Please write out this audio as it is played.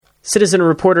Citizen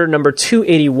Reporter number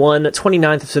 281,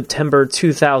 29th of September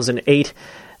 2008.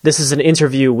 This is an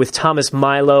interview with Thomas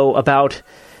Milo about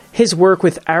his work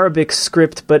with Arabic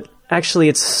script, but actually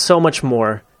it's so much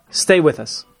more. Stay with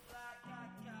us.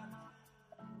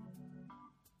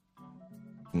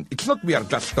 It's not we are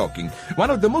just talking. One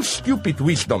of the most stupid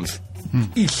wisdoms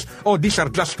is, these are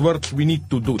just words, we need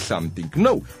to do something.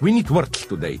 No, we need words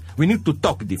today. We need to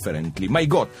talk differently. My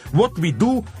God, what we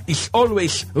do is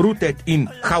always rooted in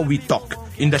how we talk,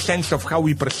 in the sense of how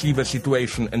we perceive a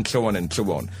situation, and so on and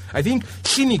so on. I think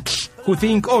cynics who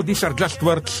think, these are just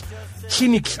words,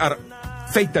 cynics are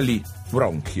fatally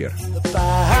wrong here. The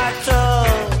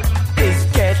battle is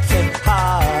getting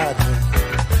harder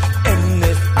in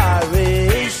this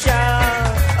Irish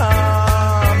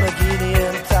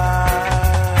Armageddon time.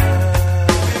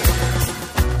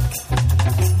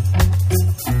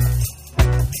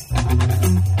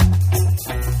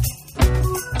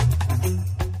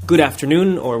 Good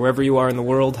afternoon, or wherever you are in the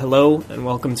world. Hello, and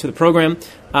welcome to the program.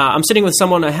 I'm sitting with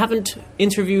someone I haven't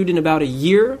interviewed in about a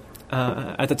year.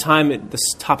 At the time,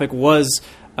 this topic was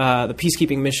the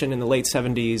peacekeeping mission in the late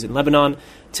 70s in Lebanon.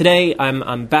 Today,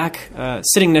 I'm back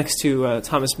sitting next to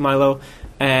Thomas Milo,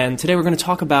 and today we're going to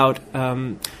talk about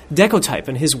Decotype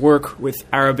and his work with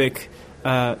Arabic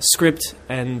script.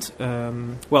 And,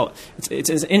 it's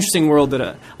an interesting world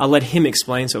that I'll let him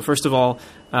explain. So first of all,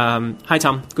 hi,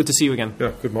 Tom. Good to see you again.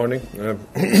 Yeah, good morning.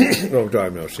 Long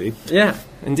time no see. Yeah,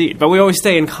 indeed. But we always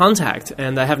stay in contact,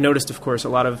 and I have noticed, of course, a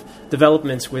lot of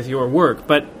developments with your work.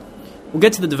 But we'll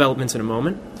get to the developments in a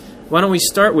moment. Why don't we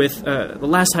start with the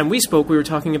last time we spoke? We were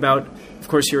talking about, of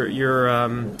course, you're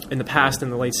in the past, in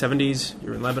the late 70s.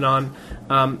 You're in Lebanon.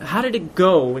 How did it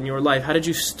go in your life? How did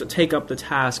you take up the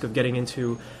task of getting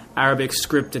into Arabic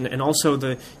script and also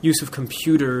the use of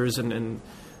computers and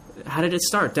how did it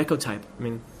start? Decotype. I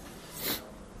mean,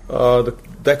 the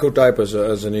Decotype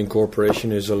as an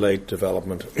incorporation is a late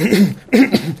development.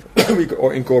 We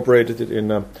incorporated it in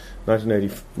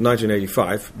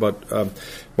 1985, but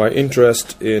my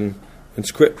interest in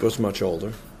script was much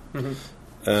older,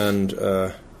 and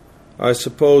I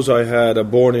suppose I had a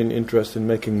born-in interest in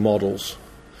making models,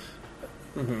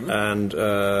 and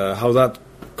how that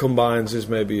combines is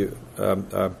maybe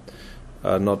not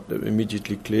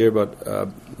immediately clear, but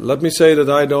let me say that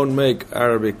I don't make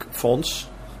Arabic fonts,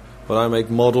 but I make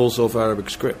models of Arabic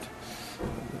script.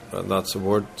 And that's a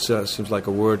word, seems like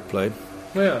a word play.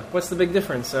 Yeah, what's the big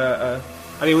difference? I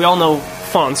mean, we all know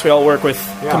fonts, we all work with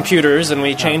computers, and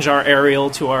we change our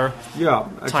Arial to our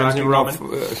Times New Roman.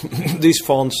 These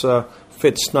fonts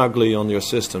fit snugly on your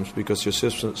systems because your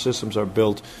systems are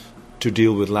built to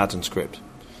deal with Latin script.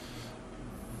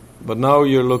 But now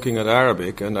you're looking at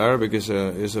Arabic, and Arabic is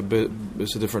a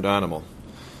different animal.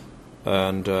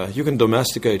 And you can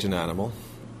domesticate an animal.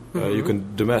 You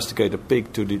can domesticate a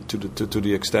pig to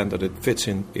the extent that it fits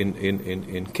in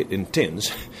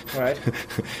tins. Right.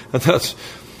 And that's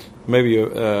maybe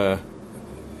in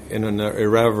an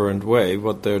irreverent way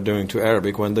what they're doing to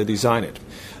Arabic when they design it.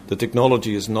 The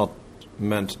technology is not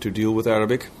meant to deal with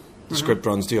Arabic. The script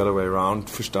runs the other way around,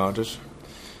 for starters.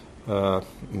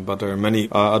 But there are many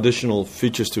additional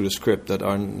features to the script that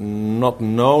are not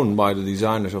known by the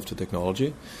designers of the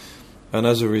technology, and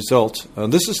as a result,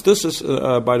 this is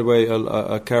by the way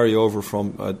a carryover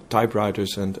from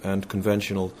typewriters and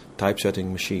conventional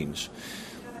typesetting machines.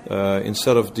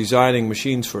 Instead of designing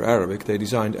machines for Arabic, they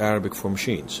designed Arabic for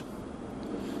machines.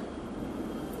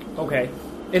 Okay,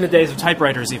 in the days of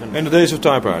typewriters, even. In the days of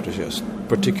typewriters, yes,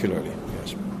 particularly,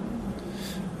 yes.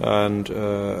 And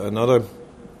another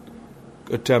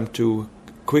attempt to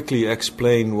quickly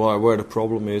explain where the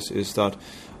problem is that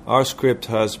our script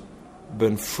has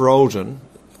been frozen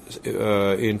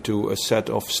into a set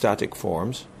of static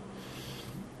forms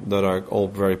that are all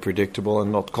very predictable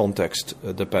and not context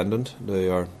dependent. They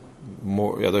are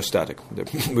they're static.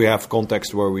 We have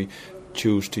context where we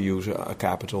choose to use a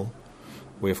capital.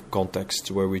 We have contexts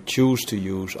where we choose to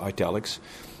use italics,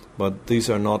 but these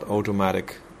are not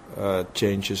automatic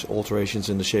alterations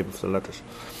in the shape of the letters.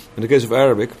 In the case of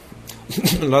Arabic,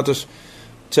 letters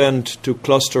tend to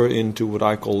cluster into what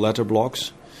I call letter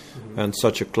blocks, and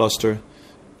such a cluster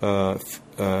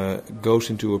goes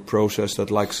into a process that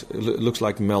looks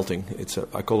like melting.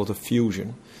 I call it a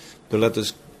fusion. The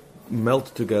letters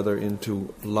melt together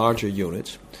into larger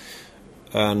units,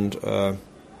 and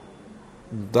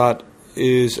that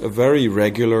is a very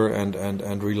regular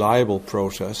and reliable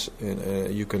process.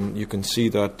 You can see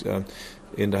that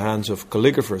in the hands of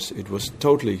calligraphers it was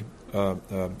totally and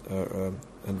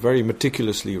very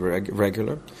meticulously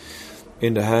regular.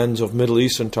 In the hands of Middle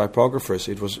Eastern typographers,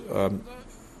 it was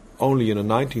only in the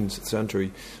 19th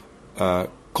century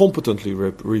competently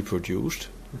reproduced.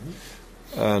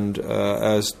 And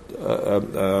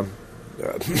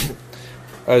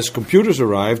as computers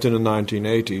arrived in the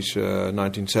 1980s,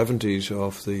 1970s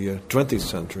of the 20th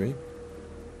century,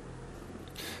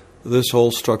 this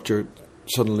whole structure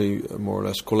suddenly more or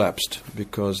less collapsed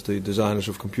because the designers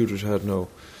of computers had no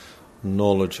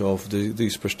knowledge of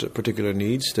these particular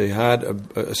needs. They had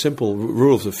a simple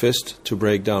rule of the fist to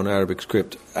break down Arabic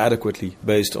script adequately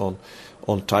based on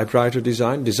typewriter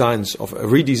designs of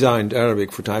redesigned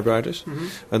Arabic for typewriters,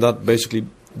 and that basically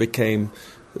became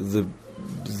the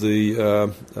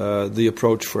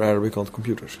approach for Arabic on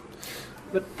computers.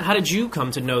 But how did you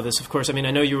come to know this? Of course, I mean,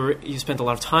 I know you spent a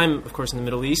lot of time, of course, in the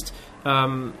Middle East.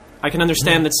 I can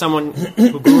understand that someone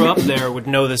who grew up there would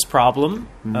know this problem.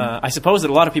 I suppose that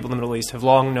a lot of people in the Middle East have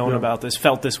long known about this,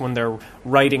 felt this when they're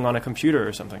writing on a computer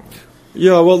or something.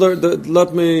 Yeah, well,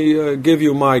 let me give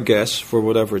you my guess for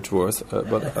whatever it's worth.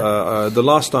 But the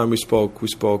last time we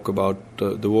spoke about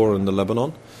the war in the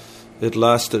Lebanon. It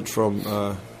lasted from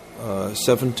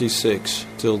 76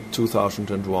 till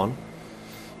 2001.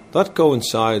 That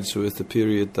coincides with the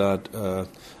period that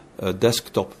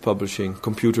desktop publishing,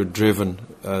 computer-driven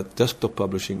desktop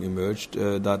publishing emerged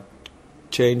that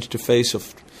changed the face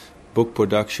of book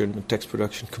production and text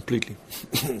production completely.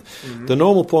 The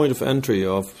normal point of entry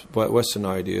of Western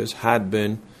ideas had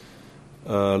been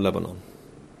Lebanon.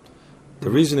 The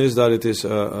reason is that it is,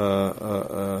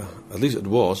 at least it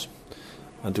was,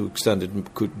 and to extend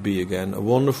it could be again, a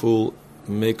wonderful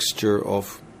mixture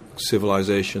of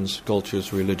civilizations,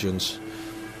 cultures, religions,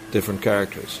 different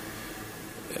characters.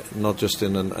 Not just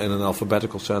in an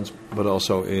alphabetical sense, but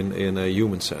also in a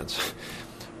human sense.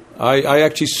 I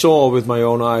actually saw with my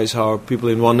own eyes how people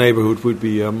in one neighborhood would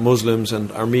be Muslims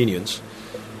and Armenians,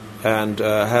 and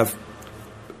have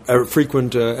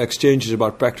frequent exchanges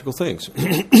about practical things.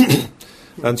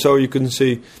 And so you can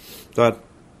see that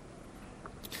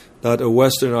a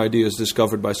Western idea is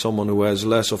discovered by someone who has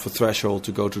less of a threshold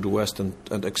to go to the West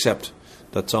and accept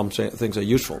that some things are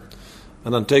useful,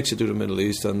 and then takes it to the Middle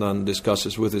East and then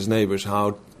discusses with his neighbors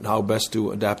how best to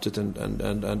adapt it and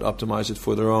optimize it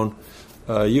for their own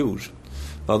use.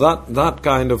 Now that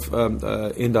kind of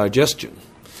indigestion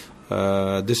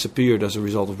disappeared as a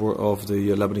result of the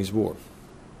Lebanese war.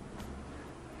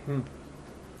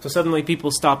 So suddenly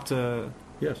people stopped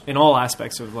Yes. in all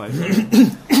aspects of life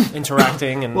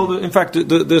interacting and... Well, in fact,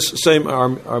 this same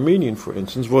Armenian, for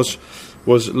instance, was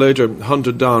later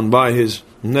hunted down by his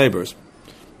neighbors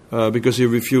because he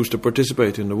refused to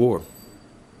participate in the war.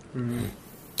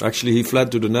 Actually, he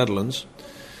fled to the Netherlands,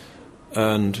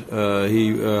 and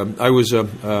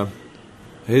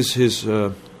his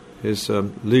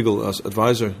legal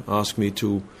advisor asked me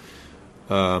to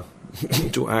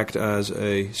act as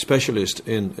a specialist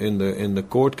in the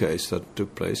court case that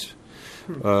took place,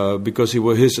 because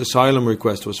his asylum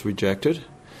request was rejected,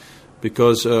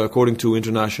 because according to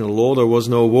international law there was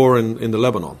no war in the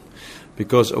Lebanon,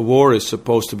 because a war is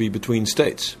supposed to be between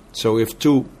states. So if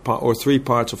 2 or 3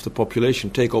 parts of the population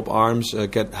take up arms,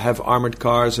 have armored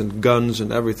cars and guns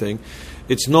and everything,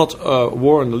 it's not a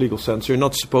war in the legal sense. You're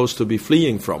not supposed to be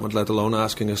fleeing from it, let alone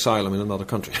asking asylum in another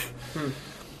country.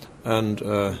 And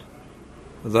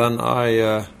then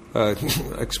I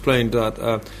explained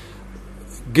that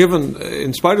given,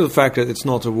 in spite of the fact that it's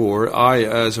not a war, I,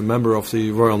 as a member of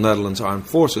the Royal Netherlands Armed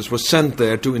Forces, was sent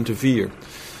there to interfere,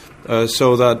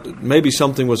 so that maybe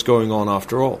something was going on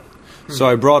after all. So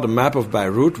I brought a map of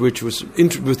Beirut, which was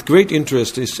with great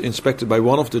interest is inspected by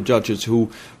one of the judges,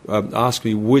 who asked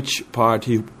me which part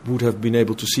he would have been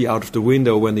able to see out of the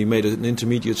window when he made an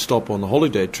intermediate stop on a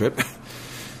holiday trip.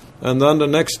 And then the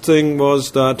next thing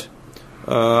was that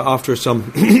after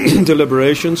some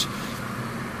deliberations,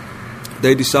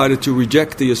 they decided to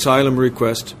reject the asylum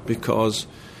request because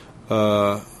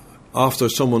after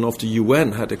someone of the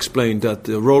UN had explained that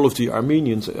the role of the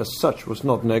Armenians as such was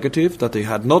not negative, that they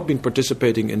had not been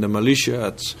participating in the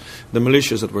militias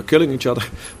that were killing each other,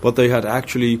 but they had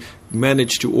actually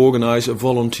managed to organize a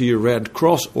volunteer Red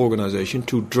Cross organization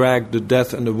to drag the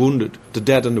dead and the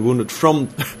wounded from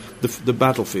the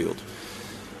battlefield.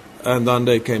 And then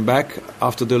they came back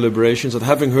after deliberations that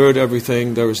having heard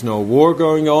everything, there is no war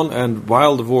going on, and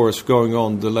while the war is going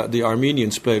on, the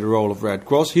Armenians play the role of Red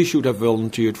Cross. He should have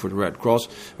volunteered for the Red Cross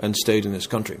and stayed in his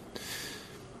country.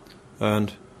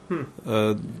 And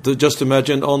just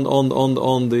imagine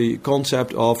on the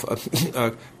concept of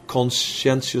a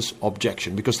conscientious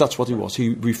objection, because that's what he was. He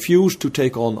refused to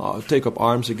take up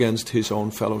arms against his own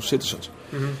fellow citizens,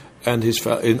 and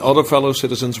other fellow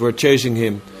citizens were chasing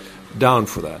him down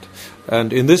for that.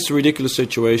 And in this ridiculous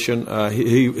situation,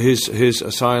 his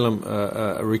asylum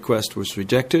request was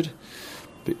rejected,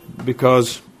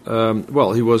 because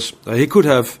well, he could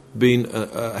have been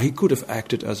he could have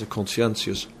acted as a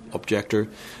conscientious objector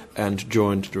and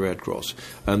joined the Red Cross,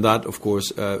 and that, of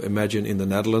course, imagine in the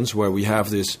Netherlands where we have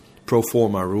this pro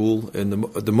forma rule.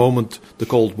 At the moment the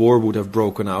Cold War would have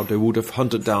broken out, they would have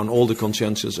hunted down all the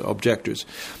conscientious objectors,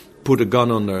 put a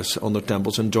gun on their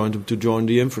temples, and joined them to join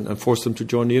the and forced them to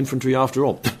join the infantry after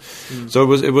all.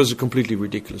 So it was completely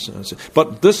ridiculous.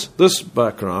 But this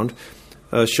background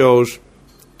serves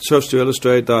to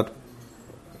illustrate that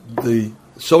the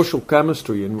social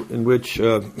chemistry in which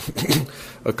a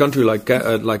country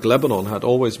like Lebanon had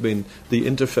always been the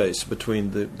interface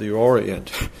between the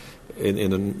Orient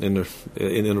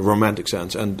in a romantic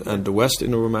sense and the West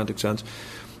in a romantic sense,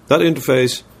 that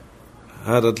interface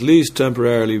had at least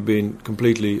temporarily been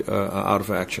completely out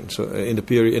of action. So in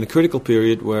a critical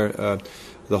period where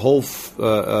the whole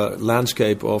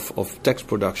landscape of text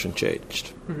production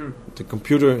changed. The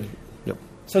computer.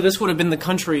 So this would have been the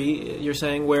country, you're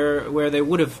saying, where they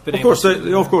would have been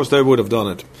Of course they would have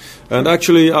done it. And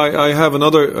actually, I have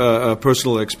another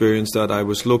personal experience that I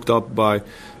was looked up by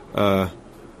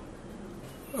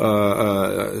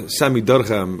Sami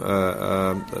Dargham,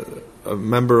 a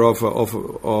member of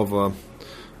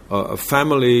a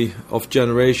family of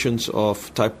generations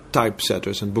of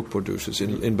typesetters and book producers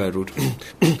in Beirut.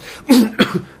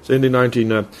 So in the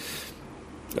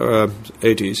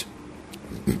 1980s.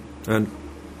 And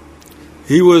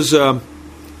he was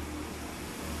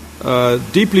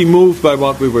deeply moved by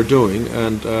what we were doing,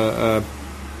 and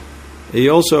he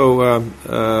also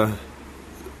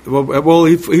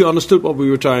he understood what we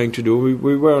were trying to do.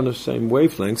 We were on the same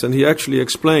wavelengths, and he actually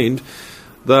explained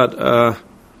that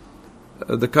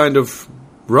the kind of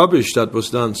rubbish that was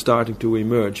done starting to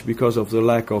emerge because of the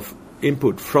lack of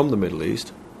input from the Middle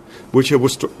East, which he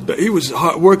was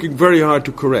working very hard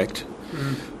to correct.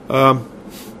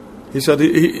 He said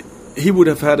he would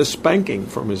have had a spanking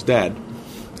from his dad,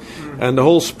 and the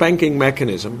whole spanking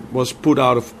mechanism was put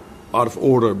out of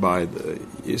order by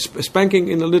spanking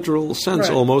in a literal sense,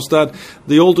 right. Almost, that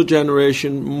the older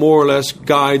generation more or less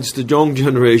guides the young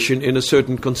generation in a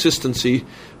certain consistency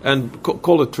and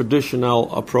call it traditional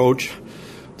approach.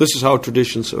 This is how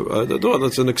traditions.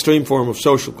 That's an extreme form of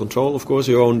social control, of course.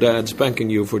 Your own dad spanking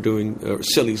you for doing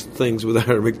silly things with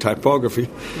Arabic typography.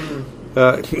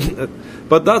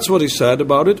 But that's what he said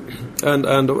about it, and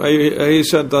he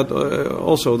said that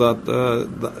also that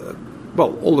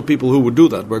all the people who would do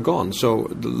that were gone. So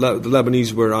the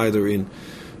Lebanese were either in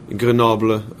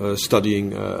Grenoble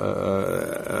studying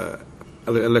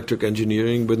electric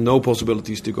engineering with no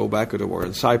possibilities to go back, or they were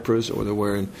in Cyprus, or they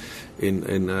were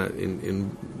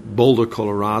in Boulder,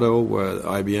 Colorado, where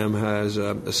IBM has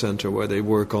a center where they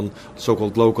work on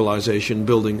so-called localization,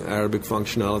 building Arabic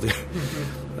functionality,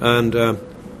 and.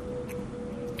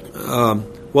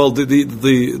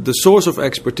 The source of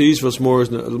expertise was more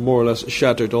or less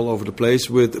shattered all over the place,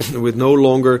 with no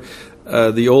longer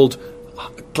the old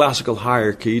classical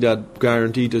hierarchy that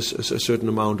guaranteed us a certain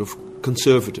amount of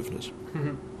conservativeness.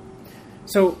 Mm-hmm.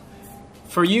 So,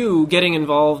 for you, getting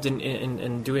involved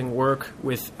in doing work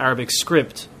with Arabic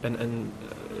script and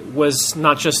was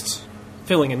not just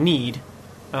filling a need.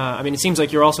 I mean, it seems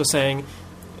like you're also saying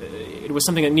it was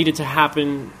something that needed to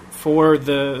happen for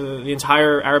the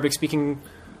entire Arabic-speaking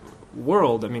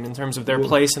world. I mean, in terms of their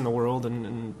place in the world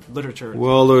and literature.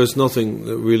 Well, there is nothing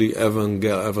really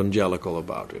evangelical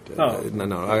about it. Oh.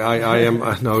 No. I am.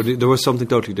 No, there was something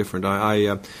totally different.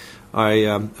 I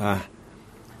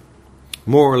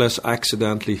more or less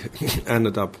accidentally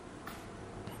ended up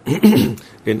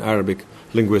in Arabic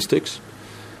linguistics.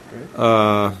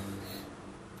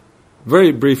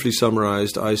 Very briefly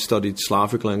summarized, I studied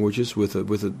Slavic languages with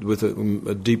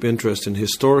a deep interest in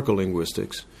historical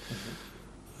linguistics.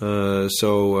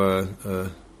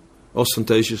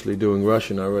 Ostentatiously doing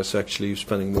Russian, I was actually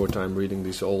spending more time reading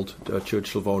these old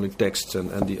Church Slavonic texts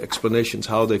and the explanations,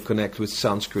 how they connect with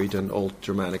Sanskrit and Old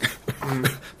Germanic.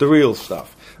 The real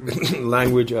stuff.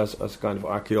 Language as kind of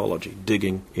archaeology,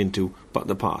 digging into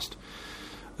the past,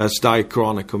 as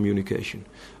diachronic communication.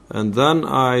 And then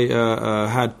I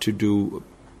had to do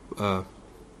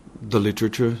the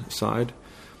literature side,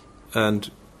 and,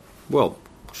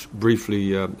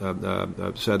 briefly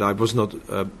said I was not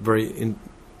very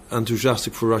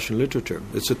enthusiastic for Russian literature.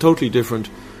 It's a totally different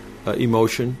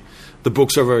emotion. The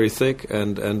books are very thick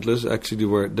and endless. Actually,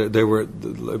 they were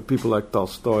people like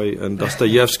Tolstoy and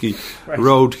Dostoevsky right.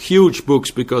 wrote huge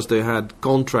books because they had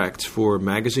contracts for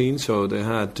magazines, so they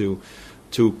had to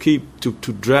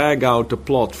drag out the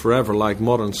plot forever, like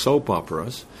modern soap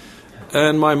operas,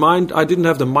 And my mind, I didn't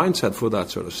have the mindset for that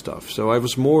sort of stuff. So I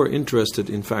was more interested,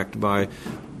 in fact, by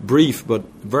brief but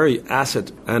very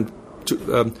acid and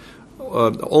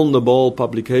on-the-ball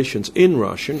publications in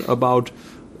Russian about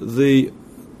the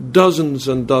dozens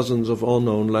and dozens of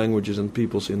unknown languages and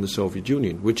peoples in the Soviet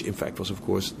Union, which in fact was, of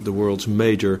course, the world's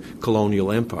major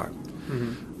colonial empire.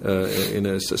 In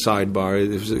a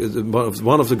sidebar,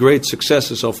 one of the great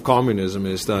successes of communism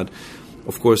is that,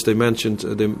 of course, they mentioned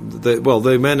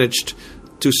they managed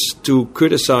to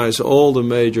criticize all the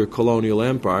major colonial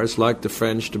empires like the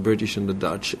French, the British, and the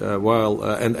Dutch,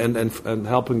 and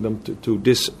helping them to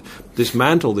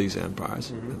dismantle these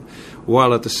empires,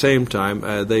 while at the same time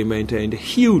they maintained a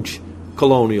huge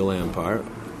colonial empire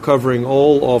covering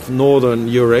all of northern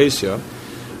Eurasia,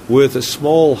 with a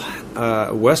small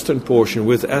western portion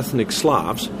with ethnic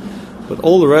Slavs, but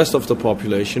all the rest of the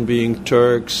population being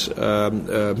Turks,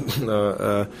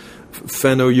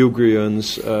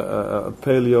 Fenno-Ugrians,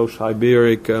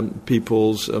 Paleo-Siberic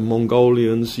peoples,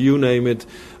 Mongolians, you name it,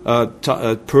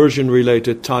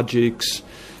 Persian-related Tajiks,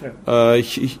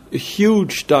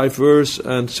 huge, diverse,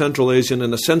 and Central Asian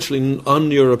and essentially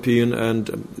un-European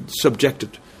and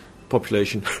subjected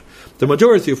population, the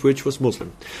majority of which was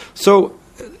Muslim. So,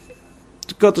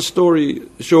 to cut the story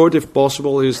short, if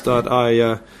possible, is that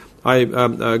I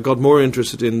got more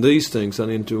interested in these things than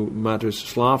into matters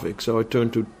Slavic, so I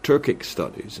turned to Turkic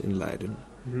studies in Leiden,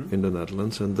 in the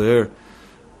Netherlands, and there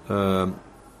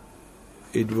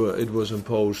it was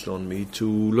imposed on me to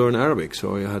learn Arabic,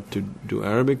 so I had to do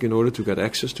Arabic in order to get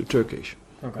access to Turkish.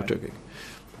 Turkic.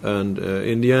 And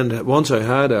in the end, once I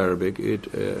had Arabic,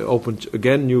 it opened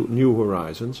again new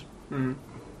horizons,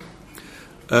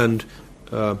 and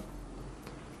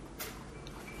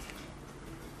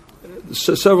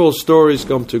several stories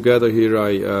come together here.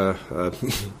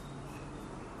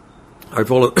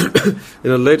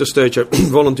 In a later stage, I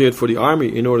volunteered for the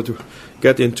army in order to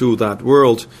get into that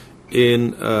world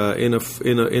in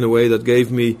a way that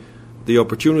gave me the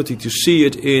opportunity to see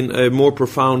it in a more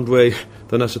profound way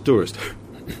than as a tourist.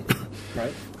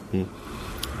 Right.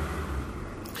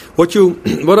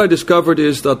 What I discovered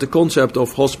is that the concept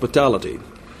of hospitality,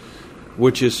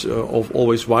 which is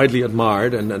always widely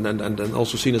admired and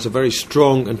also seen as a very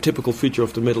strong and typical feature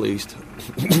of the Middle East.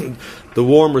 The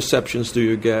warm receptions that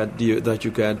you get,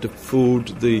 the food,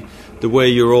 the way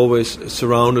you're always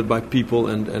surrounded by people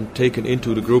and taken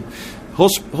into the group.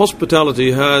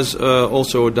 Hospitality has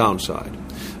also a downside.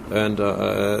 And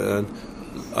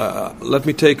let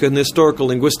me take an historical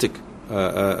linguistic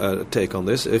take on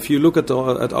this. If you look at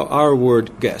our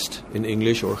word guest in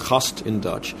English or gast in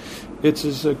Dutch, it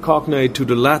is a cognate to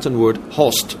the Latin word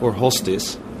host or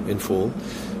hostis in full,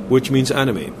 which means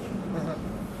enemy.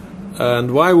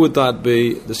 And why would that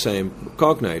be the same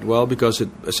cognate? Well, because it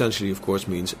essentially, of course,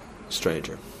 means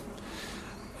stranger.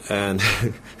 And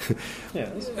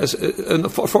as a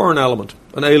foreign element,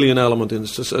 an alien element, an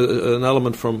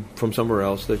element from somewhere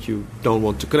else that you don't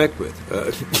want to connect with.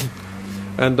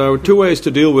 And there are two ways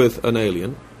to deal with an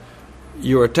alien.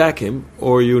 You attack him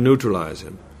or you neutralize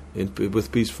him with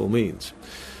peaceful means.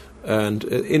 And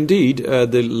indeed,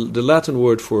 the Latin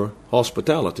word for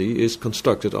hospitality is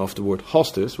constructed of the word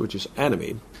hostis, which is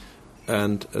enemy,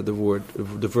 and the verb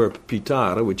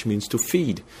pitare, which means to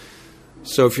feed.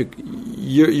 So if you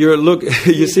look,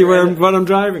 you see what I'm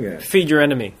driving at. Feed your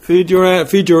enemy. Feed your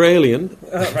alien.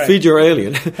 Right. Feed your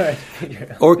alien,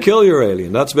 or kill your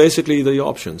alien. That's basically the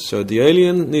options. So the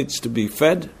alien needs to be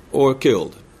fed or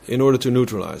killed in order to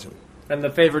neutralize him. And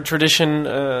the favorite tradition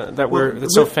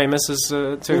that's so famous is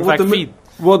to in fact feed.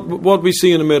 What we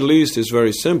see in the Middle East is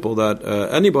very simple. That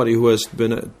anybody who has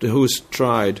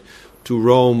tried to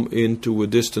roam into a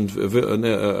distant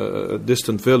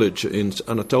village in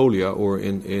Anatolia or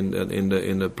in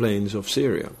the plains of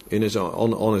Syria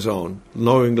on his own,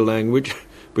 knowing the language,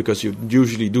 because you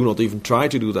usually do not even try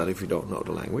to do that if you don't know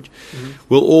the language,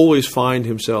 will always find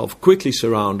himself quickly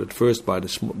surrounded first by the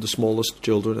smallest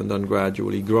children, and then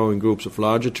gradually growing groups of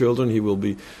larger children. He will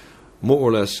be more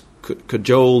or less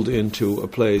cajoled into a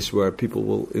place where people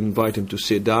will invite him to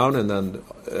sit down, and then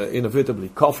inevitably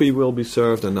coffee will be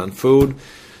served, and then food.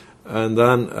 And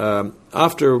then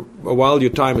after a while your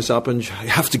time is up and you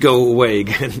have to go away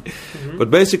again.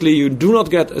 But basically you do not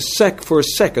get for a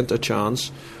second a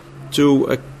chance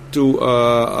to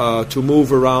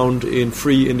move around in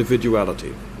free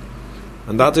individuality.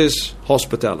 And that is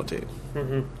hospitality.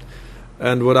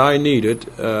 And what I needed,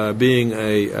 being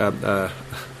a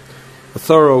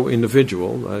thorough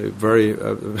individual, a very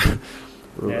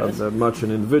Yes. much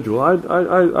an individual.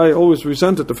 I always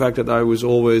resented the fact that I was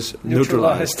always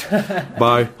neutralized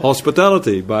by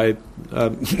hospitality, by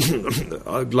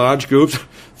large groups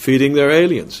feeding their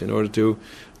aliens in order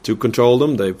to control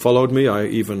them. They followed me. I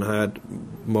even had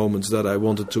moments that I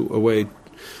wanted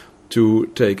to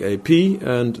take a pee,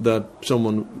 and that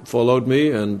someone followed me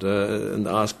and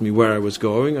asked me where I was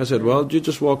going. I said, "Well, you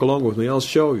just walk along with me. I'll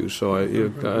show you." So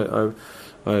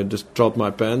I just dropped my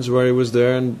pants where he was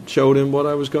there and showed him what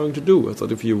I was going to do. I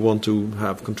thought, if you want to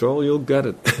have control, you'll get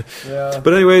it. Yeah.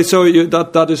 But anyway, so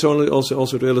that is only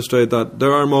also to illustrate that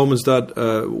there are moments that,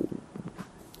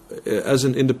 as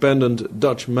an independent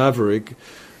Dutch maverick,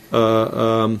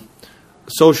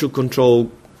 social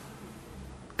control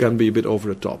can be a bit over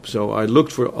the top. So I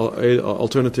looked for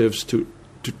alternatives to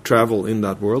travel in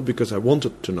that world because I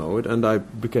wanted to know it, and I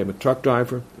became a truck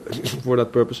driver for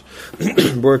that purpose.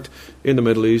 Worked in the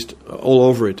Middle East, all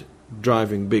over it,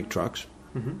 driving big trucks.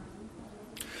 Mm-hmm.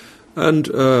 And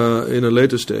in a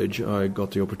later stage, I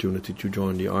got the opportunity to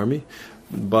join the army.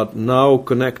 But now,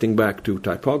 connecting back to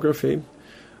typography,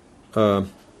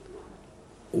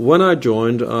 when I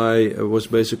joined, I was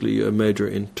basically a major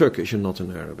in Turkish and not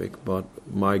in Arabic. But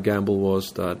my gamble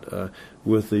was that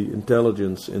with the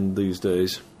intelligence in these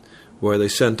days, where they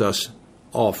sent us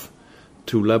off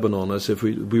to Lebanon as if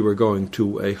we were going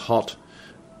to a hot,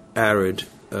 arid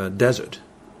desert.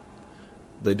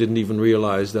 They didn't even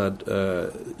realize that,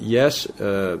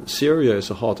 Syria is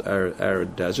a hot,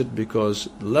 arid desert because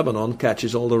Lebanon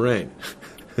catches all the rain.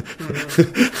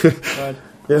 Mm-hmm. Right.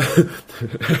 Yeah.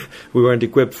 We weren't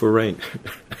equipped for rain.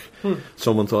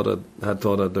 Someone had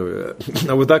thought that.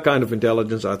 Now, with that kind of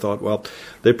intelligence, I thought, well,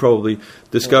 they probably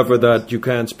discovered that you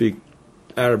can't speak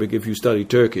Arabic if you study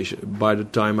Turkish. By the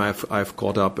time I've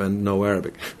caught up and know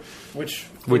Arabic, Which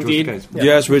indeed was the case. Yeah.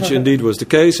 Yes, which indeed was the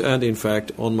case. And in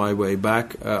fact, on my way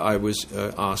back, I was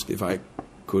asked if I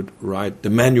could write the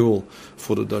manual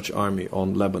for the Dutch army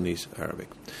on Lebanese Arabic,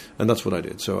 and that's what I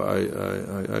did. So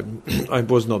I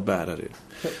was not bad at it.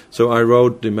 So I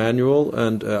wrote the manual,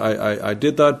 and I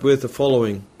did that with the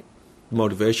following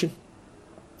motivation.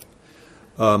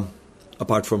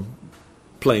 Apart from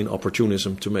plain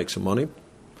opportunism to make some money,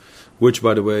 which,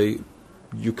 by the way,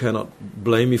 you cannot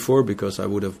blame me for, because I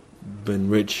would have been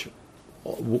rich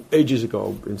ages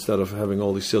ago instead of having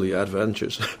all these silly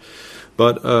adventures.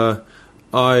 But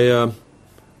I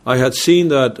had seen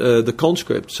that the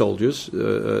conscript soldiers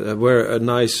were a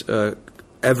nice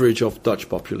average of Dutch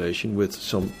population, with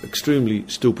some extremely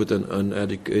stupid and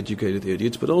uneducated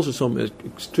idiots, but also some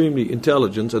extremely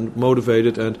intelligent and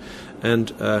motivated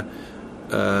and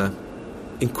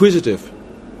inquisitive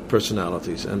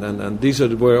personalities, and these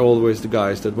were always the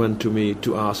guys that went to me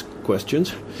to ask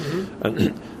questions.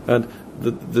 Mm-hmm. and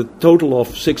the total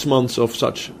of 6 months of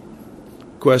such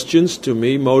questions to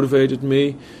me motivated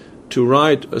me to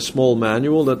write a small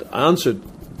manual that answered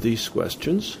these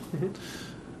questions. Mm-hmm.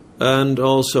 And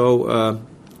also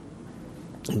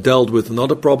dealt with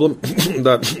another problem,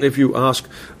 that if you ask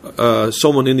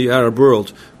someone in the Arab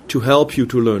world to help you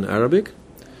to learn Arabic,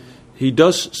 he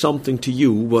does something to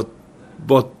you what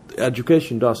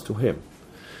education does to him.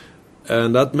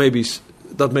 And that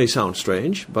may sound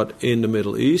strange, but in the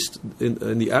Middle East,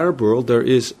 in the Arab world, there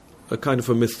is a kind of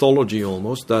a mythology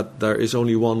almost that there is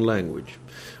only one language,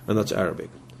 and that's Arabic.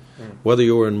 Whether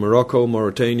you're in Morocco,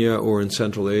 Mauritania, or in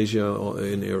Central Asia, or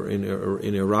in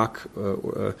Iraq,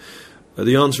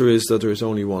 the answer is that there is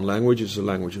only one language. It's the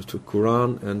language of the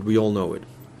Quran, and we all know it.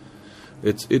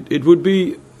 It would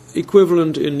be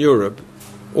equivalent in Europe,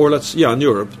 in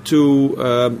Europe,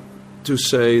 to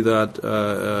say that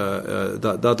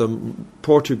that a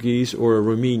Portuguese or a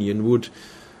Romanian would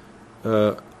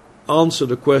answer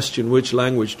the question, which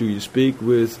language do you speak,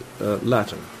 with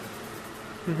Latin.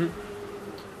 Mm-hmm.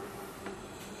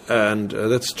 And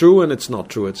that's true, and it's not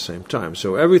true at the same time.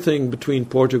 So everything between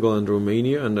Portugal and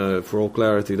Romania, and for all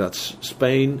clarity, that's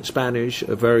Spain, Spanish,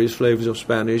 various flavors of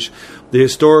Spanish, the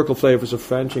historical flavors of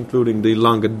French, including the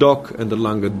Languedoc and the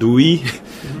Languedoc,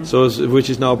 mm-hmm. which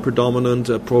is now predominant,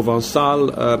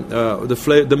 Provençal,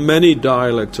 the many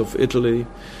dialects of Italy,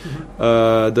 mm-hmm.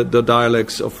 The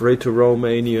dialects of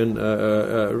Rheto-Romanian,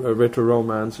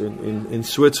 Rheto-Romance in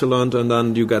Switzerland, and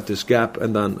then you get this gap,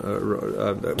 and then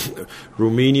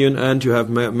Romanian, and you have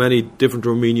many different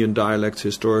Romanian dialects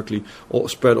historically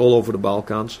spread all over the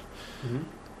Balkans. Mm-hmm.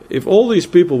 If all these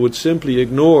people would simply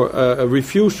ignore,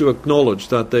 refuse to acknowledge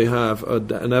that they have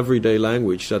an everyday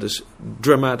language that is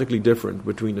dramatically different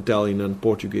between Italian and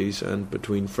Portuguese and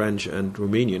between French and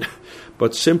Romanian,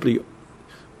 but simply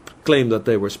claim that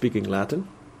they were speaking Latin,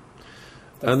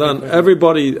 and then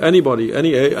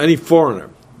any foreigner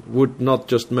would not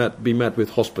just be met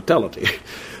with hospitality,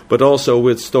 but also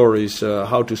with stories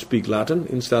how to speak Latin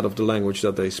instead of the language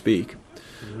that they speak.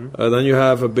 Then you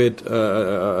have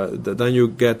then you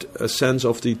get a sense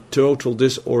of the total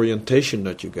disorientation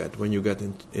that you get when you get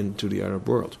into the Arab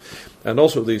world. And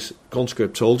also these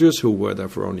conscript soldiers who were there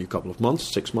for only a couple of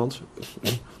months, 6 months,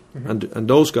 and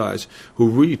those guys who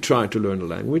really tried to learn the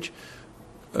language,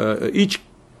 each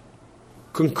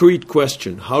concrete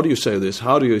question, how do you say this,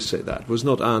 how do you say that, was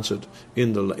not answered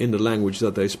in the language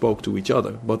that they spoke to each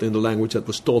other, but in the language that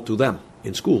was taught to them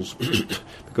in schools,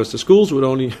 because the schools would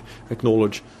only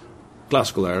acknowledge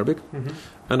classical Arabic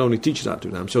and only teach that to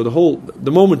them. So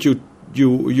the moment you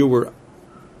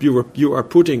are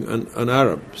putting an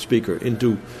Arab speaker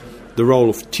into the role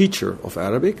of teacher of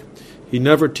Arabic, he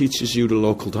never teaches you the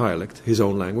local dialect, his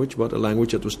own language, but a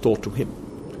language that was taught to him.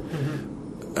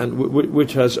 And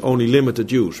which has only limited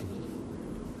use.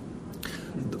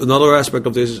 Another aspect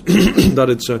of this is that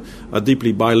it's a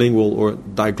deeply bilingual or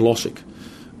diglottal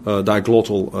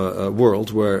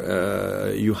world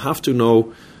where you have to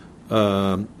know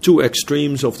two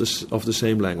extremes of the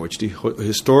same language: the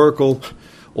historical,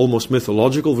 almost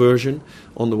mythological version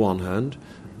on the one hand,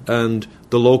 and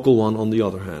the local one on the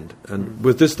other hand. And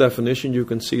with this definition, you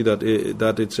can see that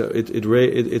it's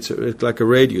like a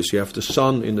radius. You have the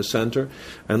sun in the center,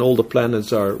 and all the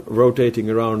planets are rotating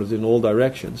around it in all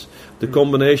directions. The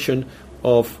combination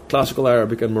of classical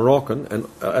Arabic and Moroccan, and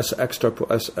as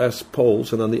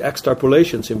poles, and then the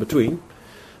extrapolations in between,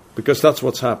 because that's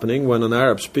what's happening when an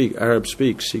Arab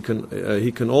speaks. He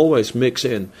can always mix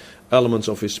in elements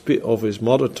of his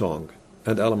mother tongue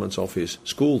and elements of his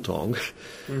school tongue,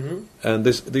 and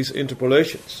these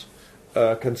interpolations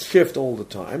can shift all the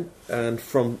time, and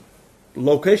from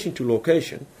location to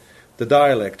location, the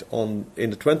dialect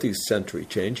in the 20th century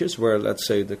changes, where, let's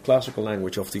say, the classical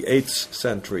language of the 8th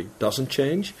century doesn't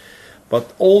change,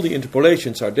 but all the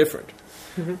interpolations are different.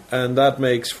 And that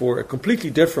makes for a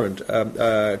completely different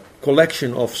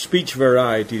collection of speech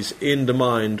varieties in the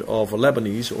mind of a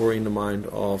Lebanese or in the mind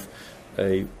of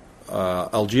a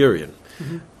Algerian.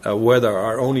 Where there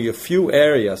are only a few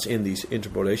areas in these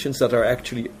interpolations that are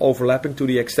actually overlapping to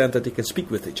the extent that they can speak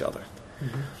with each other.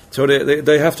 So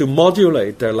they have to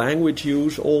modulate their language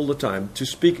use all the time. To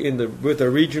speak with their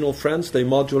regional friends, they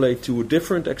modulate to a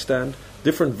different extent,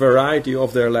 different variety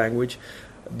of their language,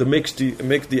 mix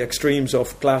the extremes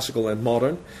of classical and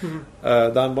modern,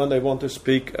 than when they want to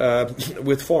speak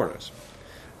with foreigners.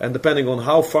 And depending on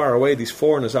how far away these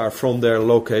foreigners are from their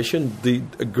location, the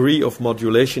degree of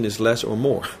modulation is less or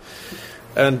more.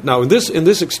 And now in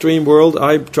this extreme world,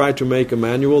 I tried to make a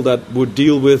manual that would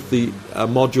deal with the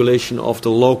modulation of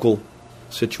the local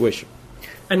situation.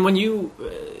 And when you're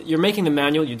making the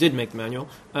manual, you did make the manual,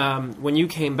 when you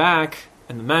came back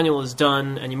and the manual is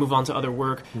done and you move on to other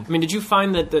work, I mean, did you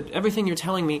find that everything you're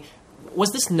telling me,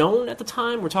 was this known at the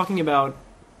time? We're talking about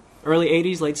early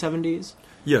 80s, late 70s?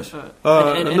 Yes.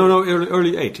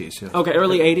 Early 80s. Yes. Okay,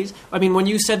 early 80s. I mean, when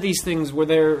you said these things, were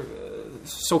there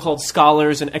so-called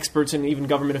scholars and experts and even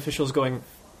government officials going,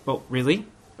 well, really?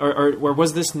 Or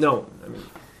was this known? I mean,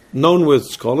 known with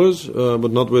scholars,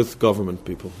 but not with government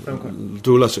people,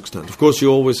 to a less extent. Of course,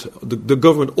 the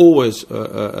government always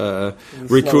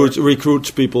recruits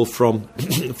people from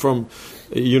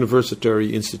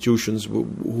university institutions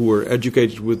who are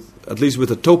educated with at least with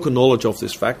a token knowledge of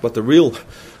this fact, but the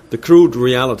crude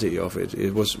reality of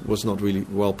it was not really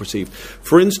well perceived.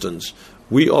 For instance,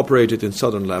 we operated in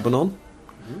southern Lebanon,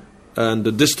 and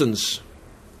the distance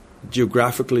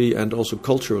geographically and also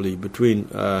culturally between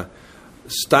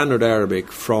standard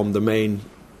Arabic from the main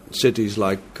cities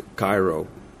like Cairo,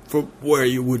 where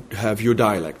you would have your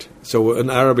dialect. So an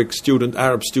Arab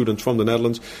student from the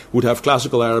Netherlands would have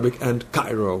classical Arabic and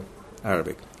Cairo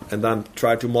Arabic, and then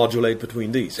try to modulate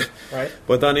between these. Right.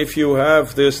 But then if you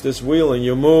have this wheel and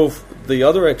you move the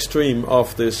other extreme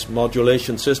of this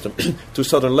modulation system to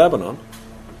southern Lebanon,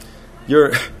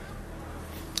 you're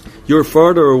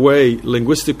further away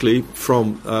linguistically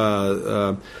from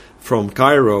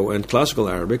Cairo and classical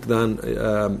Arabic than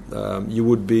you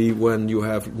would be when you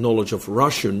have knowledge of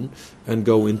Russian and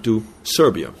go into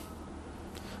Serbia.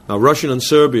 Now, Russian and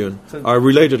Serbian are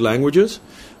related languages,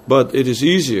 but it is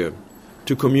easier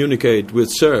to communicate with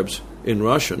Serbs in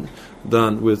Russian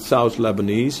than with South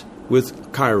Lebanese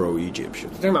with Cairo Egyptian.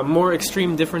 You're talking about more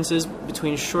extreme differences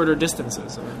between shorter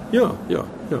distances. Yeah.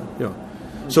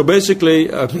 So basically,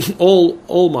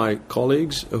 all my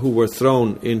colleagues who were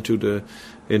thrown into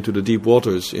the deep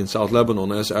waters in South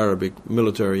Lebanon as Arabic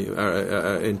military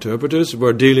interpreters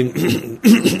were dealing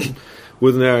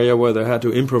with an area where they had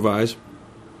to improvise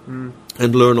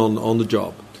and learn on the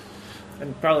job.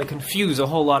 and probably confuse a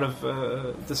whole lot of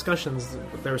discussions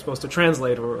that they were supposed to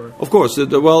translate. Or Of course,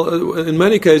 in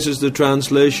many cases the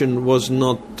translation was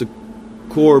not the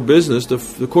core business.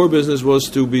 The core business was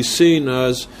to be seen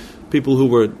as people who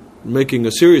were making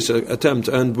a serious attempt,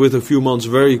 and with a few months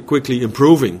very quickly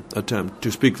improving attempt to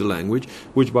speak the language,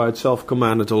 which by itself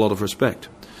commanded a lot of respect.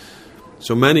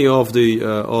 So many of the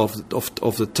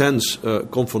tense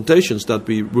confrontations that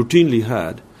we routinely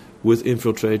had with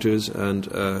infiltrators and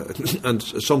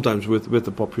sometimes with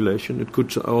the population, it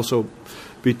could also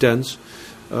be tense,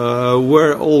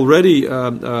 were already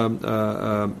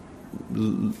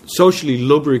socially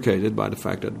lubricated by the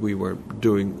fact that we were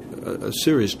doing a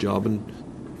serious job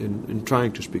in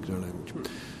trying to speak their language.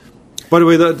 By the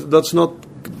way, that's not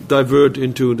divert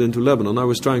into Lebanon. I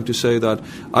was trying to say that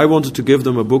I wanted to give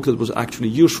them a book that was actually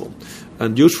useful,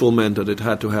 and useful meant that it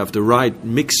had to have the right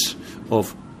mix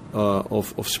of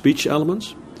speech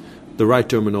elements, the right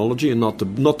terminology, and not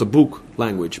the book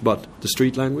language, but the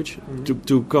street language,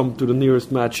 to come to the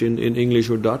nearest match in English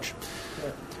or Dutch.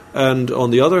 And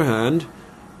on the other hand,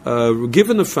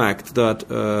 given the fact that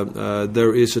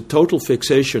there is a total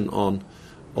fixation on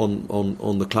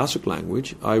the classic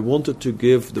language, I wanted to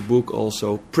give the book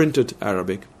also printed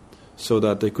Arabic, so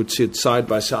that they could sit side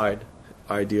by side,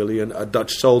 ideally, and a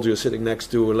Dutch soldier sitting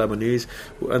next to a Lebanese,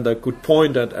 and they could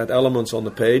point at elements on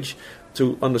the page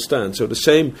to understand. So the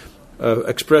same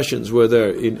expressions were there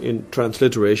in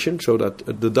transliteration, so that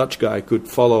the Dutch guy could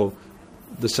follow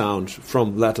the sounds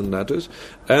from Latin letters,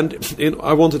 and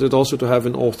I wanted it also to have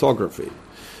an orthography.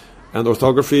 And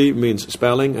orthography means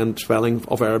spelling, and spelling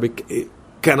of Arabic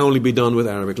can only be done with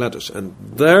Arabic letters. And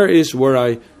there is where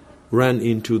I ran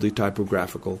into the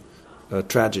typographical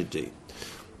tragedy.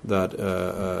 That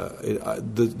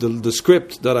the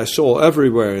script that I saw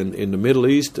everywhere in the Middle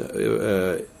East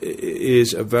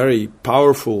is a very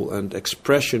powerful and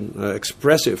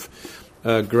expressive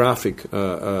graphic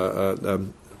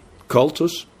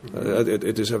cultus.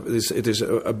 It is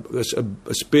a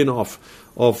spin-off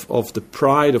of the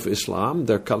pride of Islam,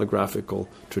 their calligraphical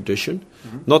tradition.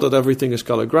 Not that everything is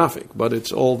calligraphic, but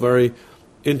it's all very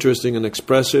interesting and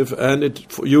expressive, and it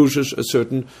uses a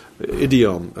certain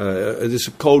idiom. It is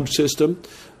a code system.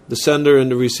 The sender and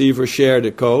the receiver share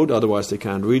the code, otherwise they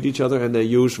can't read each other, and they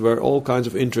use all kinds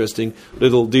of interesting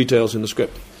little details in the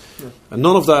script. And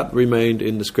none of that remained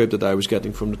in the script that I was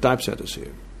getting from the typesetters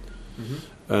here.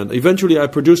 And eventually I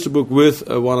produced a book with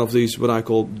one of these, what I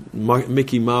call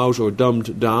Mickey Mouse or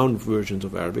dumbed down versions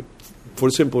of Arabic, for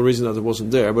the simple reason that it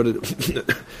wasn't there, but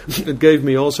it gave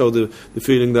me also the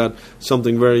feeling that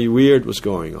something very weird was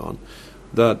going on,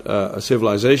 that a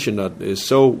civilization that is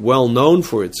so well known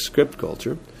for its script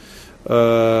culture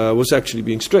was actually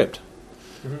being stripped.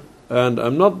 And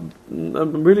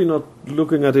I'm really not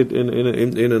looking at it in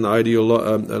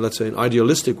an let's say an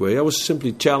idealistic way. I was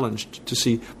simply challenged to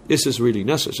see, is this really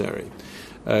necessary?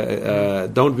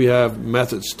 Don't we have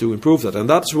methods to improve that? And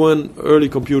that's when early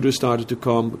computers started to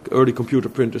come, early computer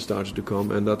printers started to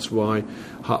come, and that's why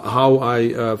how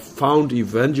I found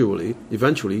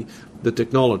eventually the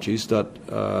technologies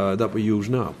that we use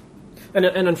now. And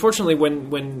unfortunately,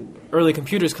 when early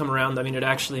computers come around, I mean, it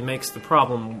actually makes the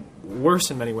problem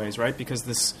worse in many ways, right?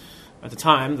 Because at the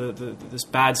time, this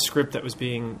bad script that was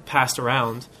being passed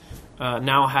around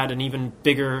now had an even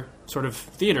bigger sort of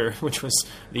theater, which was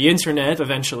the internet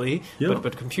eventually,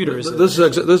 but computers. This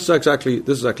is exactly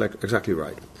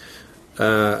right.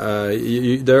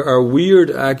 There are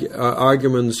weird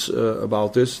arguments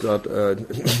about this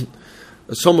that.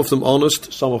 Some of them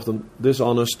honest, some of them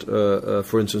dishonest.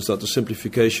 For instance, that the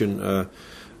simplification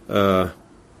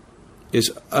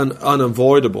is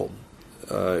unavoidable,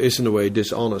 is in a way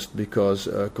dishonest, because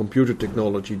computer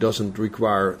technology doesn't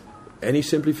require any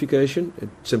simplification. It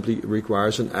simply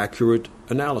requires an accurate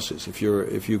analysis. If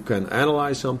you can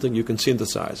analyze something, you can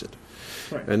synthesize it.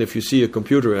 Right. And if you see a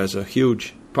computer as a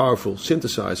huge, powerful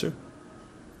synthesizer,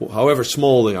 however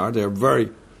small they're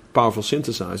very powerful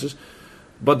synthesizers.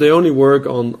 But they only work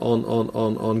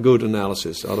on good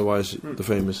analysis. Otherwise, the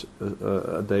famous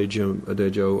adagio,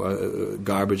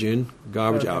 garbage in,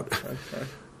 garbage out. Right.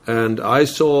 And I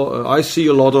see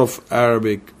a lot of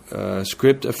Arabic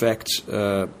script effects,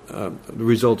 the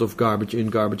result of garbage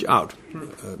in, garbage out.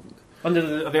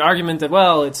 Under the argument that,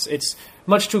 well, it's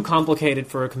much too complicated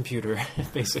for a computer,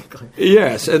 basically.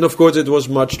 Yes, and of course it was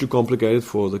much too complicated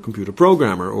for the computer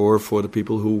programmer or for the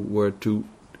people who were to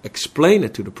explain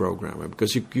it to the programmer,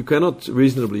 because you cannot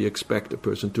reasonably expect a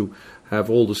person to have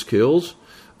all the skills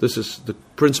this is the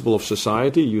principle of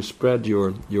society. You spread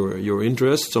your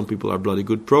interests. Some people are bloody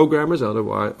good programmers.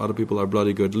 Other people are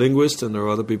bloody good linguists, and there are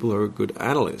other people who are good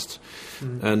analysts,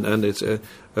 and it's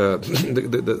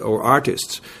or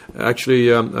artists.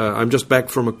 Actually, I'm just back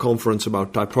from a conference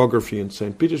about typography in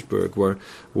St. Petersburg,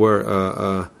 where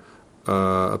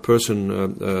a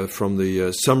person from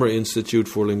the Summer Institute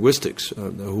for Linguistics,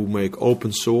 who make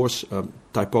open source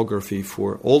typography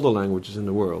for all the languages in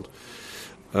the world,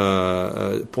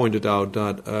 pointed out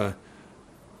that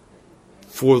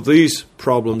for these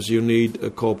problems you need a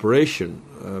cooperation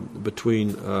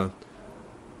between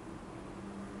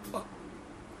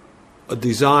a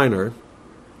designer,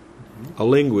 a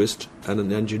linguist, and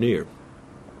an engineer.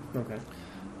 Okay.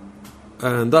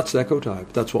 And that's the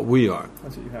ecotype. That's what we are.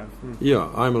 That's what you have.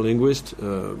 Yeah, I'm a linguist.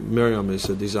 Miriam is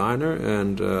a designer,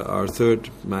 and our third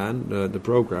man, the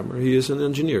programmer, he is an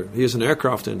engineer. He is an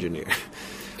aircraft engineer.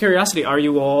 Curiosity: are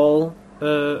you all?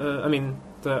 I mean,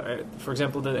 for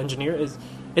example, the engineer is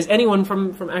anyone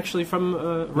from born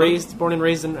and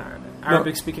raised in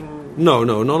Arabic speaking? No,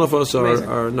 none of us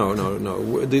are. No.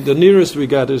 The nearest we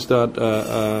get is that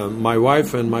my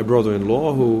wife and my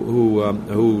brother-in-law,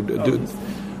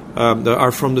 they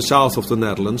are from the south of the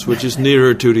Netherlands, which is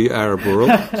nearer to the Arab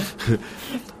world.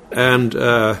 And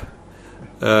no,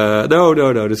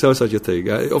 there's no such a thing.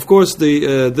 Of course,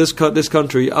 this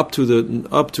country up to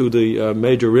the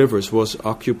major rivers was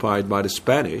occupied by the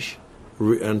Spanish,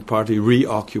 and partly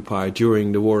reoccupied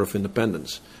during the War of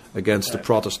Independence against the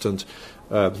Protestant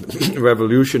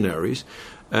revolutionaries.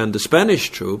 And the Spanish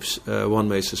troops, one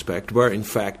may suspect, were in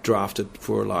fact drafted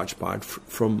for a large part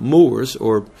from Moors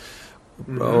or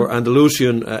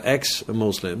Andalusian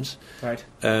ex-Muslims, right?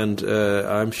 And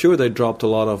I'm sure they dropped a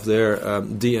lot of their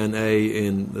DNA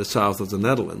in the south of the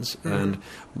Netherlands. And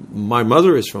my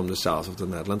mother is from the south of the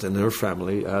Netherlands, and her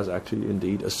family has actually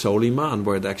indeed a Soliman,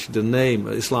 where the name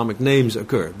Islamic names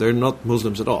occur. They're not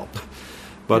Muslims at all,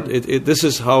 but this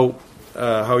is how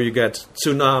you get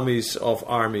tsunamis of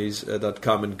armies that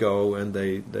come and go, and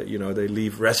they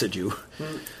leave residue.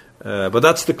 But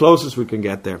that's the closest we can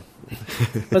get there.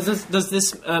 Does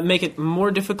this make it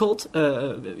more difficult?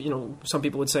 Some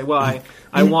people would say, "Well,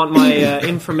 I want my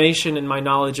information and my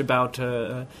knowledge about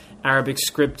Arabic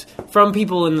script from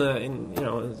people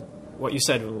what you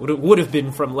said would have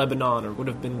been from Lebanon or would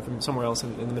have been from somewhere else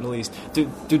in the Middle East."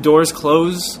 Do doors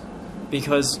close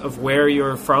because of where